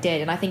started it, what I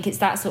did. And I think it's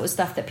that sort of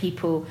stuff that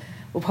people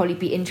will probably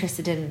be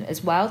interested in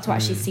as well, to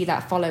actually see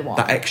that follow-on.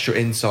 That extra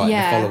insight,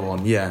 the follow-on,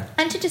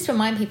 And to just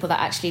remind people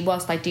that actually,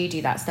 whilst I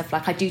do that stuff,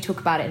 like I do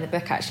talk about it in the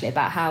book actually,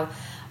 about how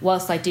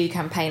whilst I do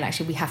campaign,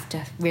 actually we have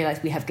to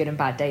realise we have good and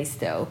bad days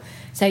still.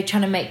 So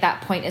trying to make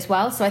that point as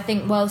well. So I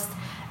think whilst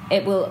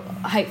it will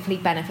hopefully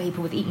benefit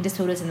people with eating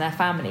disorders and their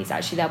families,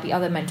 actually there'll be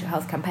other mental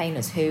health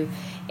campaigners who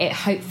it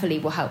hopefully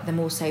will help them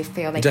also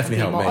feel they can be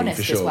more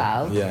honest as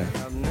well. Yeah.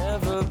 I've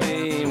never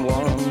been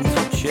one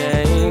to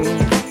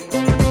change.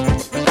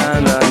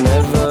 And I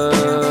never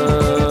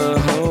will.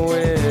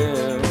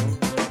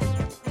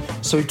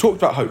 So we talked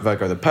about Hope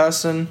Virgo the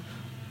person,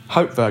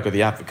 Hope Virgo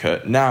the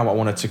advocate. Now I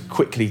wanted to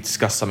quickly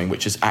discuss something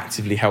which has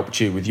actively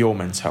helped you with your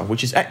mental health,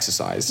 which is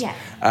exercise.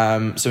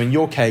 Yeah. So in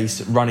your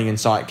case, running and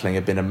cycling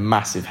have been a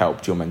massive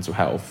help to your mental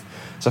health.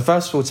 So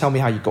first of all, tell me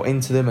how you got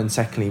into them, and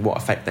secondly, what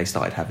effect they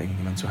started having on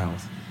your mental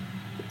health.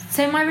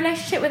 So my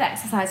relationship with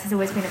exercise has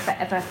always been a bit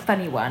of a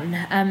funny one.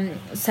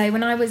 So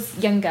when I was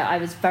younger, I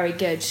was very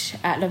good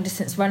at long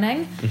distance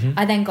running.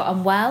 I then got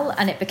unwell,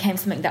 and it became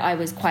something that I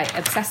was quite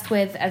obsessed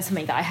with and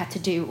something that I had to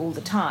do all the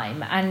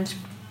time. And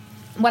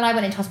when I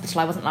went into hospital,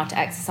 I wasn't allowed to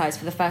exercise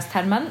for the first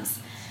 10 months.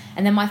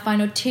 And then my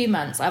final 2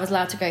 months, I was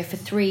allowed to go for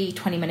 3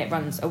 20-minute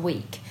runs a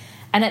week.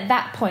 And at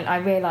that point, I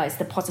realised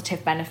the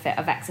positive benefit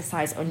of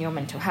exercise on your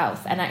mental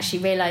health, and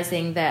actually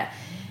realising that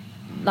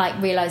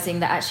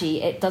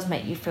actually it does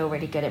make you feel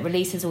really good. It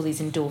releases all these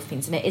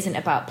endorphins, and it isn't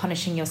about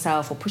punishing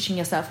yourself or pushing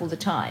yourself all the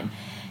time,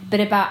 but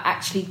about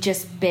actually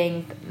just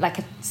being like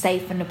a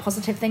safe and a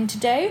positive thing to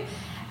do.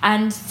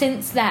 And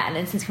since then,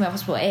 and since coming out of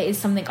hospital, it is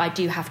something I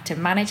do have to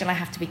manage, and I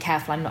have to be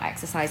careful I'm not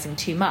exercising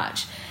too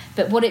much.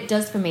 But what it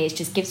does for me is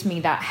just gives me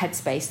that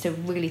headspace to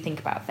really think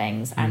about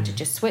things and to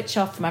just switch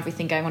off from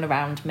everything going on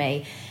around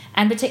me.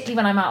 And particularly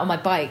when I'm out on my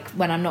bike,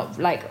 when I'm not,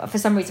 like, for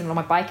some reason on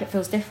my bike it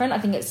feels different. I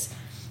think it's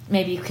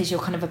maybe because you're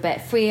kind of a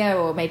bit freer,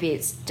 or maybe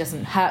it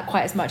doesn't hurt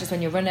quite as much as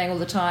when you're running all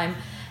the time.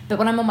 But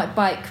when I'm on my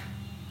bike,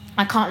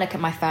 I can't look at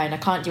my phone. I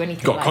can't do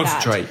anything like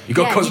that. You've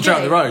got to concentrate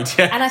on the road.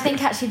 Yeah. And I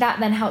think actually that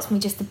then helps me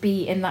just to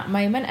be in that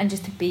moment and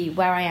just to be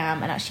where I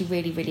am and actually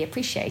really, really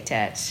appreciate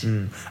it.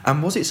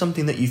 And was it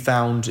something that you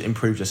found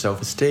improved your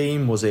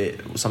self-esteem? Was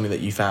it something that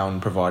you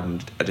found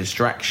provided a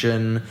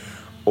distraction?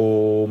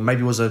 Or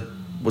maybe was an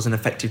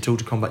effective tool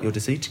to combat your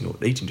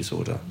eating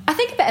disorder? I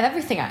think a bit of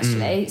everything,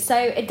 actually. So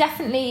it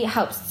definitely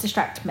helps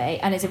distract me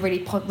and is a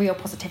really real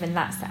positive in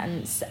that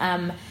sense.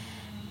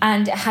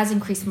 And it has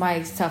increased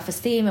my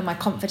self-esteem and my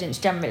confidence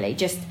generally.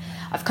 Just,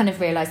 I've kind of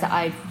realised that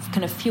I'm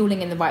kind of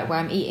fueling in the right way,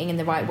 I'm eating in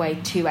the right way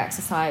to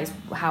exercise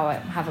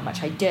however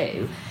much I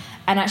do.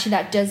 And actually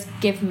that does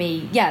give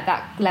me,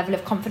 that level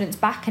of confidence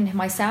back into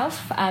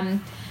myself.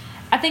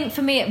 I think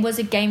for me it was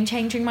a game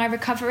changer in my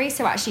recovery,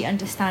 so actually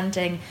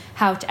understanding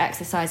how to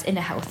exercise in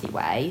a healthy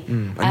way.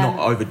 And not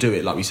overdo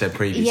it, like we said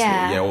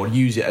previously, or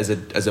use it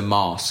as a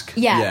mask.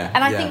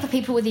 And I think for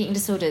people with eating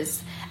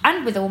disorders,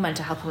 and with all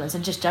mental health problems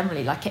and just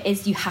generally, like it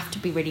is, you have to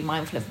be really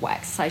mindful of what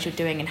exercise you're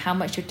doing and how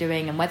much you're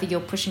doing and whether you're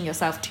pushing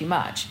yourself too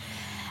much.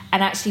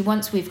 And actually,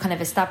 once we've kind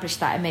of established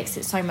that, it makes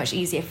it so much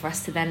easier for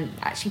us to then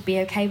actually be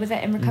okay with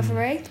it in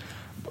recovery.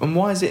 And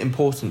why is it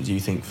important, do you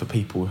think, for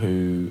people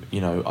who,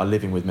 you know, are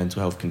living with mental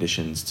health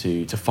conditions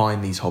to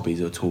find these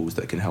hobbies or tools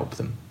that can help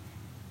them?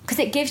 Because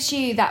it gives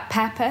you that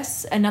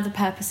purpose, another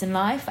purpose in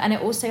life, and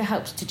it also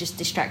helps to just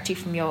distract you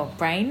from your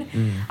brain.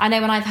 I know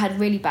when I've had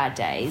really bad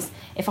days,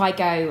 if I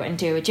go and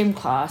do a gym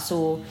class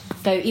or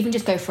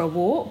go for a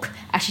walk,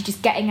 actually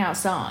just getting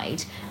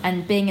outside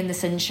and being in the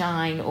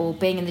sunshine or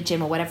being in the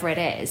gym or whatever it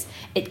is,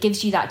 it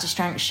gives you that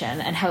distraction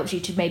and helps you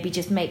to maybe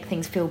just make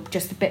things feel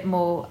just a bit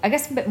more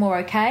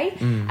okay.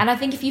 And I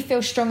think if you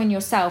feel strong in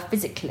yourself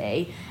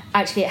physically,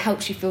 actually it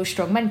helps you feel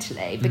strong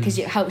mentally, because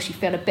it helps you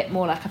feel a bit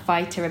more like a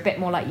fighter, a bit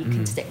more like you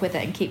can stick with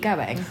it and keep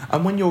going.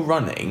 And when you're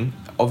running,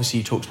 obviously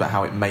you talked about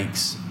how it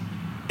makes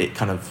it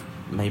kind of,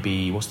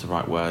 maybe, what's the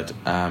right word,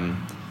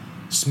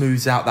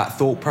 smooths out that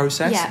thought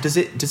process. Yeah. Does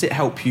it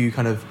help you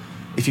kind of,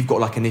 if you've got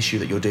like an issue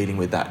that you're dealing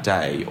with that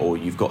day, or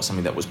you've got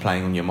something that was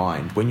playing on your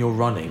mind, when you're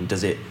running,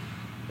 is it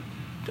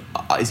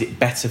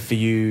better for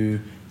you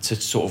to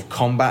sort of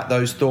combat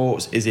those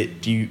thoughts?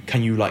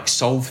 Can you like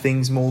solve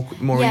things more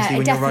easily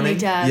when you're running?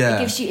 Does.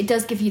 Yeah, it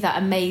does give you that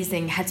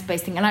amazing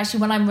headspace thing. And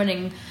actually, when I'm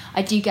running,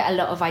 I do get a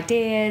lot of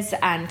ideas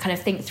and kind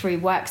of think through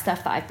work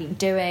stuff that I've been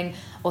doing,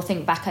 or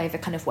think back over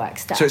kind of work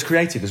stuff. So it's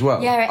creative as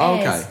well. Yeah,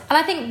 it is. Okay. And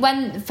I think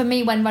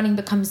when running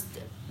becomes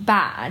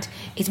bad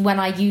is when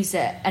I use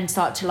it and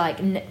start to like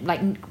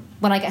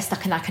when I get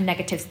stuck in like a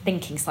negative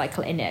thinking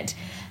cycle in it.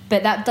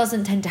 But that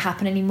doesn't tend to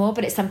happen anymore,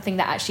 but it's something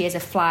that actually is a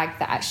flag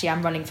that actually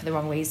I'm running for the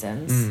wrong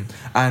reasons.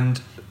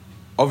 And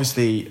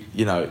obviously,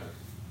 you know,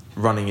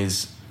 running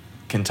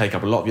can take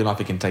up a lot of your life.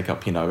 It can take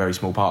up, you know, a very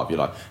small part of your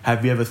life.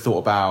 Have you ever thought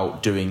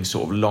about doing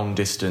sort of long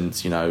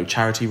distance, you know,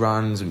 charity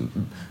runs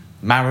and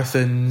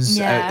marathons,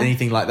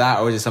 anything like that?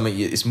 Or is it something,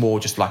 it's more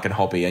just like a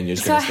hobby and you're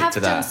just going to stick to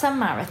that? So I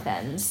have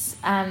done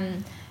some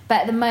marathons, but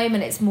at the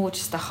moment it's more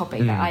just a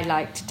hobby that I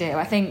like to do.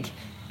 I think,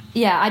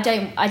 I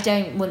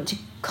don't want to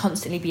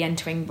constantly be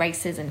entering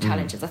races and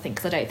challenges, I think,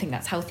 because I don't think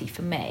that's healthy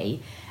for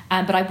me.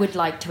 But I would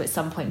like to at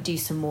some point do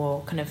some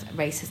more kind of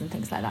races and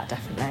things like that,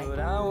 definitely. But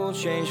I will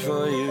change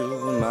for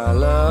you, my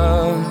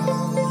love,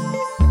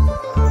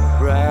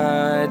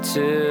 right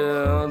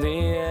till the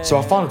end. So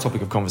our final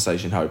topic of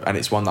conversation, Hope, and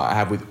it's one that I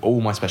have with all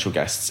my special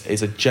guests,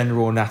 is a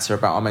general natter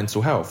about our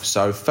mental health.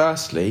 So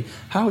firstly,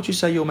 how would you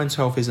say your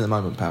mental health is at the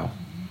moment, pal?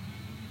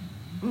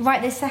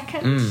 Right this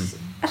second?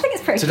 I think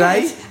it's pretty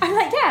today? Good. I'm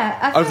like,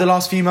 over the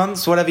last few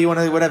months, whatever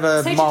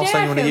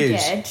milestone you want to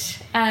use.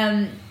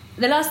 Good.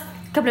 The last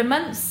couple of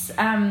months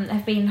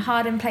have been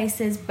hard in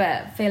places,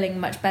 but feeling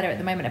much better at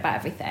the moment about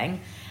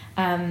everything.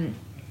 So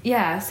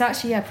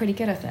actually, pretty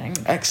good, I think.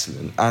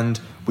 Excellent. And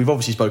we've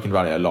obviously spoken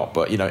about it a lot,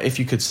 but, you know, if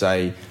you could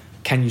say,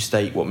 can you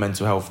state what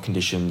mental health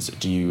conditions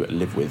do you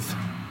live with?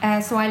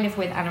 So I live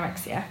with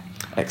anorexia.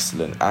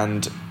 Excellent.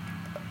 And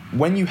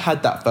when you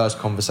had that first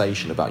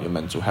conversation about your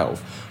mental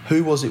health,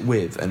 who was it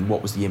with and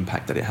what was the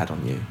impact that it had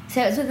on you?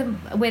 So it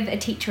was with a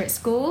teacher at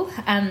school.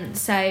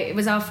 So it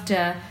was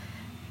after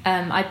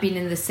I'd been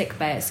in the sick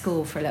bay at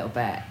school for a little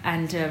bit,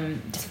 and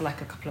just for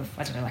like a couple of,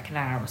 like an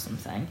hour or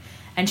something.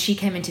 And she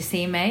came in to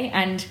see me,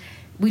 and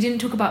we didn't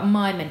talk about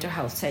my mental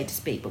health, so to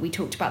speak, but we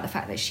talked about the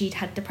fact that she'd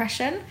had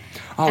depression.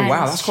 Oh,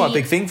 wow, that's quite a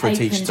big thing for a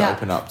teacher to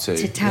open up to.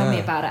 To tell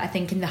me about it, I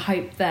think in the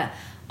hope that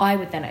I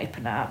would then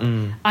open up.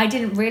 I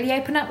didn't really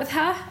open up with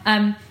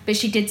her, but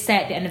she did say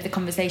at the end of the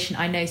conversation,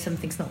 I know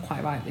something's not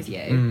quite right with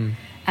you.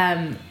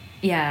 And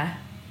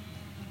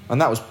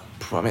that was,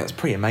 that's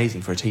pretty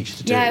amazing for a teacher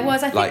to do. Yeah, it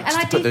was, I think. Like,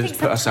 and to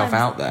put herself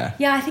out there.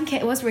 Yeah, I think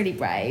it was really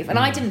brave. And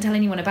I didn't tell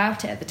anyone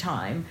about it at the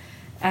time.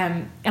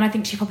 And I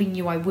think she probably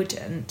knew I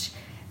wouldn't.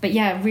 But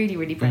yeah, really,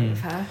 really brave of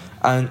her.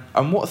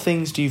 And what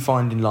things do you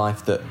find in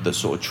life that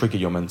sort of trigger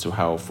your mental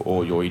health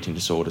or your eating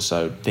disorder?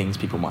 So things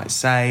people might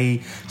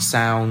say,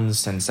 sounds,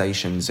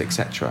 sensations,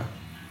 etc.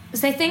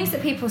 So things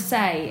that people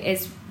say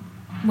is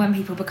when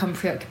people become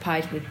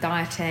preoccupied with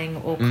dieting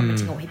or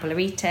commenting on what people are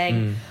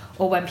eating,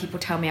 or when people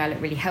tell me I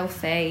look really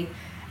healthy.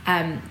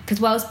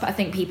 Because whilst I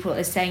think people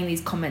are saying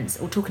these comments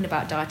or talking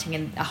about dieting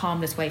in a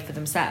harmless way for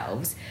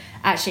themselves,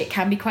 actually it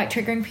can be quite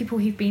triggering for people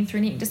who've been through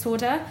an eating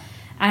disorder.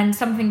 And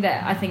something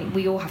that I think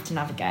we all have to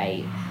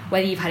navigate,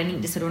 whether you've had an eating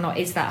disorder or not,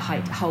 is that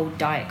whole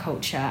diet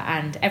culture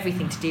and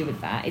everything to do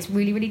with that is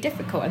really, really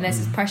difficult. And there's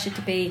this pressure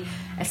to be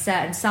a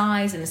certain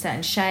size and a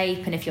certain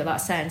shape. And if you're that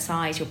certain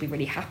size, you'll be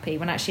really happy,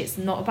 when actually it's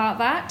not about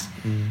that.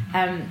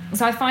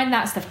 So I find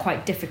that stuff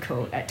quite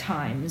difficult at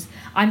times.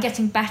 I'm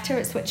getting better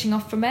at switching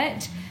off from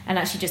it and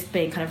actually just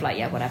being kind of like,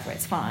 yeah, whatever,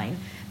 it's fine.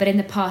 But in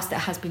the past, it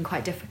has been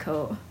quite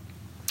difficult.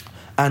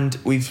 And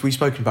we've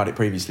spoken about it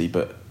previously,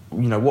 but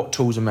you know, what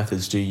tools and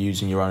methods do you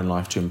use in your own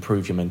life to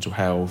improve your mental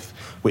health?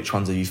 Which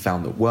ones have you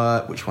found that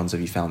work? Which ones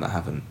have you found that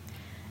haven't?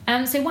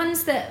 So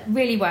ones that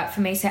really work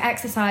for me, so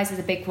exercise is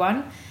a big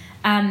one.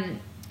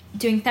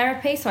 doing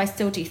therapy, so I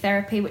still do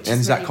therapy, which and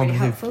is really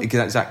helpful.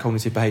 Is that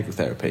cognitive behavioural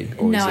therapy?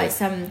 Or No,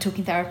 is it... it's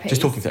talking therapy.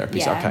 Just talking therapy,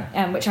 yeah,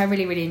 okay. Which I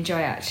really, really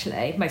enjoy,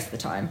 actually, most of the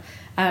time.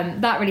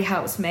 That really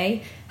helps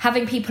me.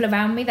 Having people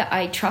around me that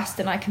I trust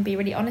and I can be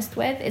really honest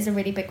with is a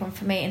really big one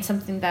for me, and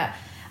something that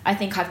I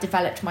think I've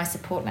developed my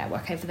support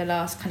network over the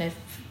last kind of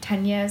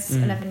 10 years,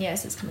 11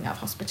 years since coming out of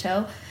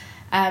hospital.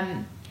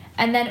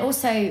 And then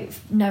also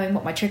knowing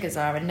what my triggers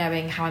are and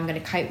knowing how I'm going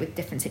to cope with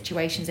different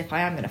situations if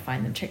I am going to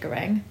find them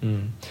triggering.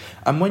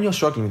 And when you're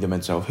struggling with your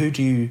mental health,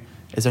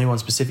 is there anyone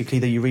specifically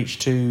that you reach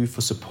to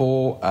for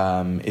support?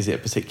 Is it a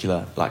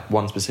particular, like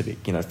one specific,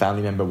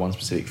 family member, one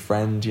specific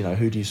friend?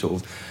 Who do you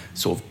sort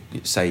of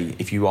say,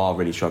 if you are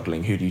really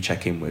struggling, who do you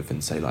check in with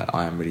and say, like,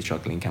 I am really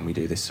struggling, can we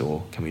do this,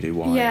 or can we do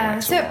Y? Yeah, or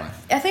X so or Y?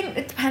 I think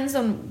it depends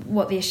on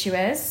what the issue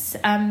is,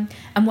 and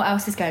what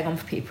else is going on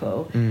for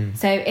people.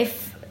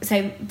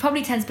 So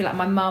probably tends to be like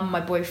my mum, my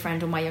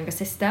boyfriend, or my younger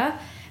sister,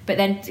 but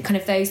then kind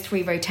of those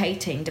three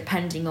rotating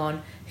depending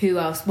on who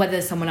else,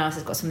 whether someone else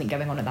has got something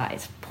going on at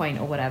that point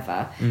or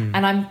whatever.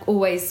 And I'm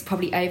always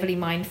probably overly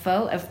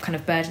mindful of kind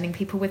of burdening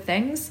people with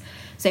things,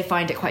 so I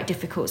find it quite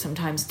difficult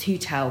sometimes to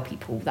tell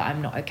people that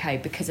I'm not okay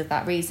because of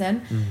that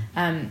reason.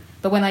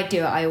 But when I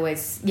do it, I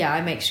always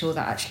I make sure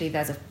that actually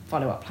there's a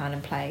follow-up plan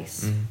in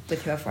place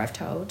with whoever I've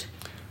told.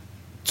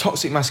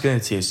 Toxic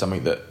masculinity is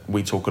something that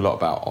we talk a lot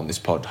about on this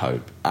pod,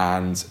 Hope,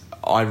 and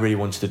I really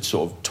wanted to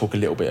sort of talk a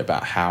little bit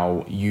about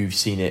how you've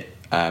seen it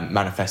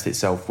manifest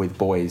itself with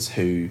boys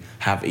who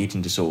have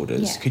eating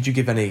disorders. Could you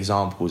give any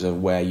examples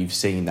of where you've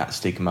seen that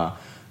stigma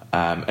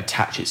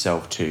attach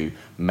itself to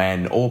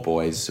men or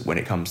boys when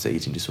it comes to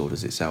eating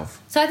disorders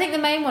itself? So I think the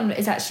main one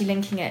is actually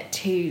linking it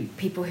to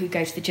people who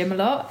go to the gym a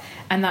lot,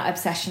 and that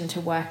obsession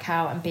to work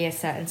out and be a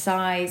certain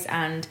size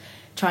and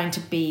trying to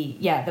be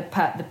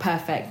the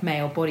perfect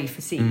male body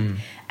physique,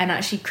 and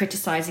actually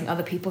criticising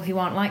other people who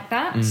aren't like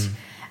that.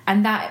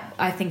 And that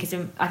I think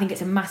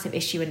it's a massive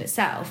issue in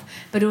itself.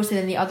 But also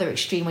then the other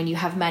extreme, when you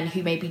have men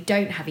who maybe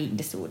don't have eating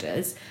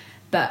disorders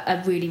but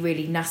are really,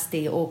 really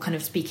nasty or kind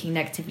of speaking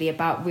negatively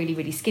about really,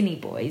 really skinny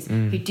boys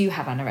who do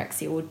have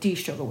anorexia or do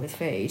struggle with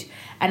food.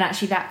 And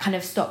actually that kind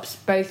of stops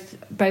both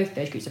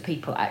those groups of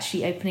people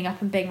actually opening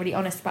up and being really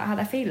honest about how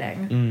they're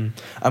feeling.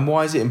 And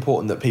why is it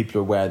important that people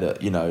are aware that,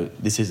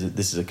 this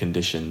is a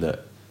condition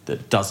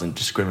that doesn't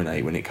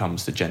discriminate when it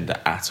comes to gender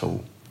at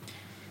all?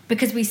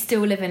 Because we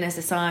still live in a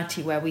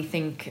society where we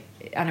think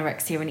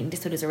anorexia and eating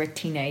disorders are a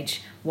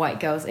teenage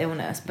white girl's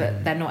illness,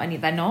 but they're not.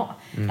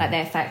 Like,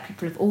 they affect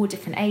people of all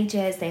different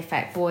ages, they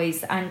affect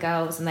boys and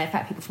girls, and they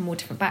affect people from all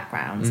different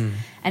backgrounds.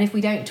 And if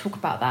we don't talk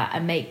about that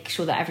and make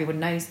sure that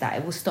everyone knows that,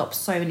 it will stop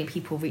so many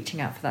people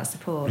reaching out for that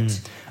support.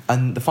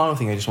 And the final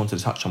thing I just wanted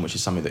to touch on, which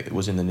is something that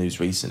was in the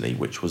news recently,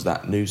 which was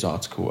that news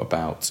article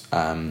about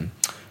an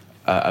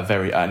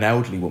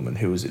elderly woman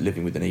who was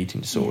living with an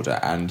eating disorder,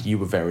 and you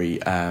were very...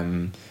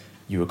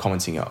 you were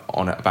commenting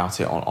about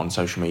it on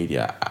social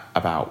media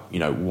about,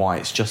 why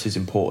it's just as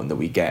important that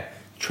we get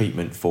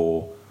treatment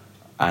for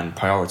and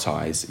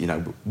prioritise,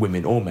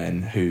 women or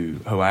men who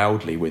are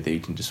elderly with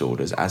eating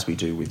disorders as we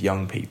do with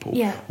young people.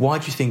 Why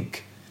do you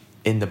think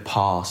in the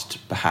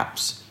past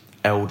perhaps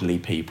elderly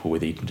people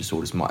with eating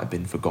disorders might have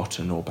been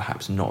forgotten or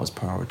perhaps not as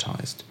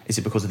prioritised? Is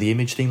it because of the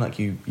image thing, like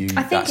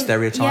that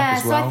stereotype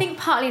as well? So I think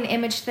partly an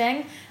image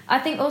thing. I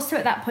think also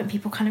at that point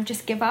people kind of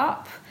just give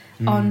up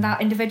on that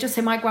individual.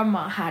 So my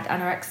grandma had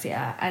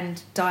anorexia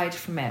and died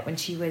from it when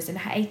she was in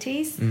her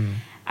 80s.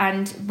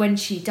 And when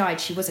she died,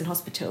 she was in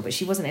hospital, but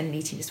she wasn't in an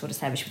eating disorder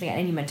service. She wasn't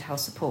getting any mental health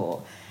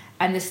support.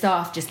 And the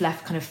staff just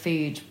left kind of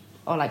food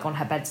or like on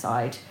her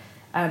bedside.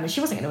 And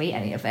she wasn't going to eat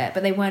any of it,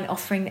 but they weren't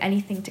offering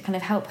anything to kind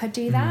of help her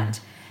do that.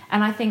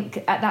 And I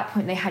think at that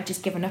point they had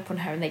just given up on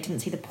her, and they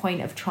didn't see the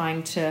point of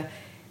trying to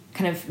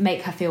kind of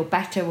make her feel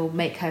better or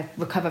make her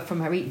recover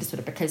from her eating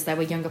disorder, because there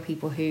were younger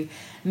people who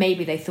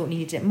maybe they thought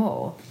needed it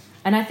more.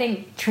 And I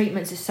think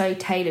treatments are so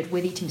tailored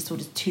with eating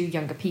disorders to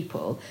younger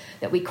people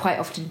that we quite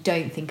often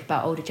don't think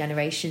about older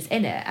generations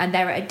in it. And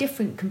they're at a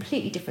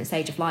completely different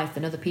stage of life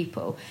than other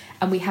people.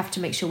 And we have to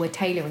make sure we're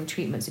tailoring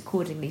treatments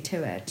accordingly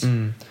to it.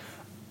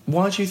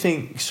 Why do you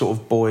think sort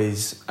of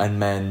boys and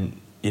men,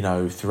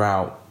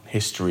 throughout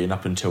history and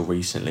up until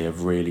recently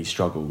have really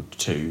struggled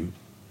to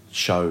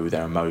show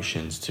their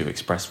emotions, to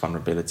express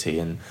vulnerability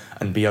and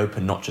be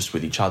open not just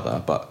with each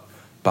other, but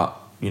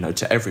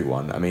to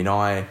everyone? I mean,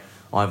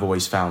 I've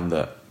always found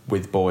that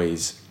with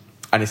boys,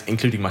 and it's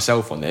including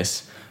myself on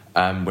this,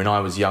 when I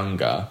was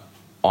younger,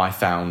 I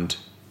found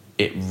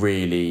it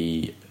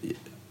really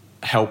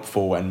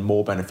helpful and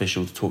more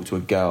beneficial to talk to a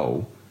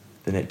girl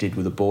than it did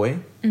with a boy.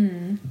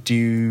 Could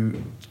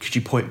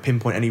you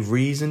pinpoint any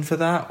reason for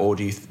that, or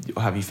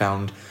have you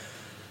found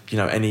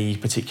any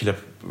particular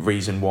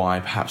reason why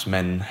perhaps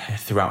men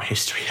throughout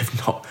history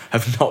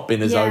have not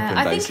been as open?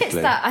 I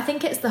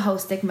think it's the whole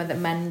stigma that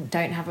men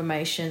don't have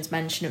emotions,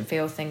 men shouldn't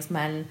feel things,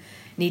 men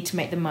need to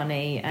make the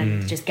money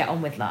and just get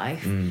on with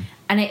life.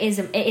 And it is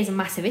a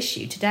massive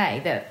issue today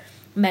that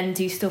men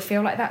do still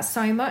feel like that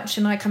so much.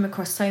 And I come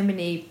across so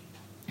many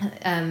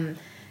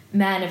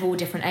men of all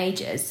different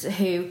ages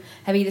who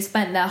have either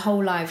spent their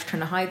whole lives trying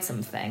to hide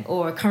something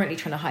or are currently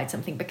trying to hide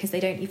something because they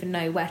don't even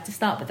know where to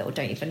start with it or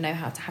don't even know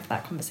how to have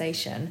that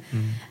conversation.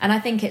 And I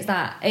think it is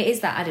that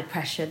added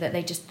pressure that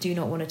they just do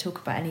not want to talk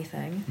about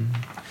anything.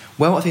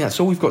 Well, I think that's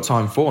all we've got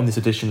time for on this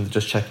edition of the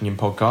Just Checking In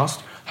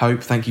podcast.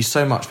 Hope, thank you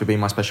so much for being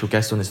my special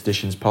guest on this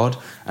edition's pod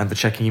and for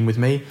checking in with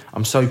me.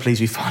 I'm so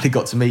pleased we finally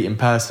got to meet in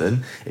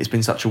person. It's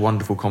been such a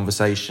wonderful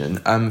conversation.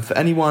 For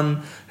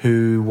anyone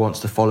who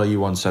wants to follow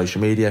you on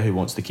social media, who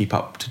wants to keep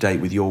up to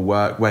date with your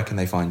work, where can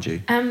they find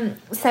you?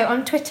 So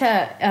on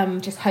Twitter,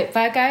 just Hope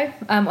Virgo.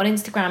 On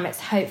Instagram,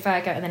 it's Hope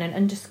Virgo and then an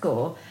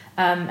underscore.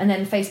 And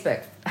then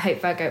Facebook, Hope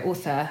Virgo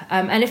Author.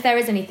 And if there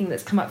is anything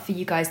that's come up for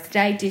you guys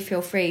today, do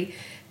feel free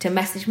to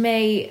message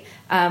me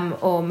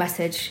or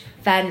message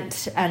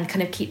Vent and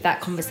kind of keep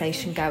that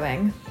conversation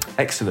going.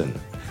 Excellent.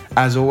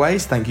 As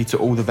always, thank you to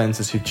all the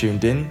Venters who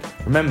tuned in.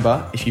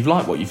 Remember, if you've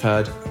liked what you've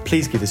heard,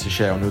 please give this a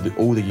share on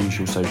all the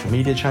usual social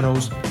media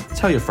channels,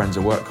 tell your friends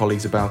or work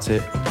colleagues about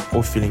it,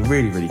 or feeling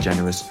really, really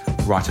generous,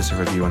 write us a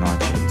review on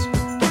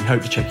iTunes. We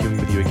hope to check in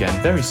with you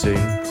again very soon,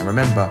 and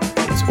remember,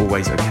 it's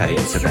always okay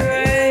to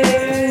vent.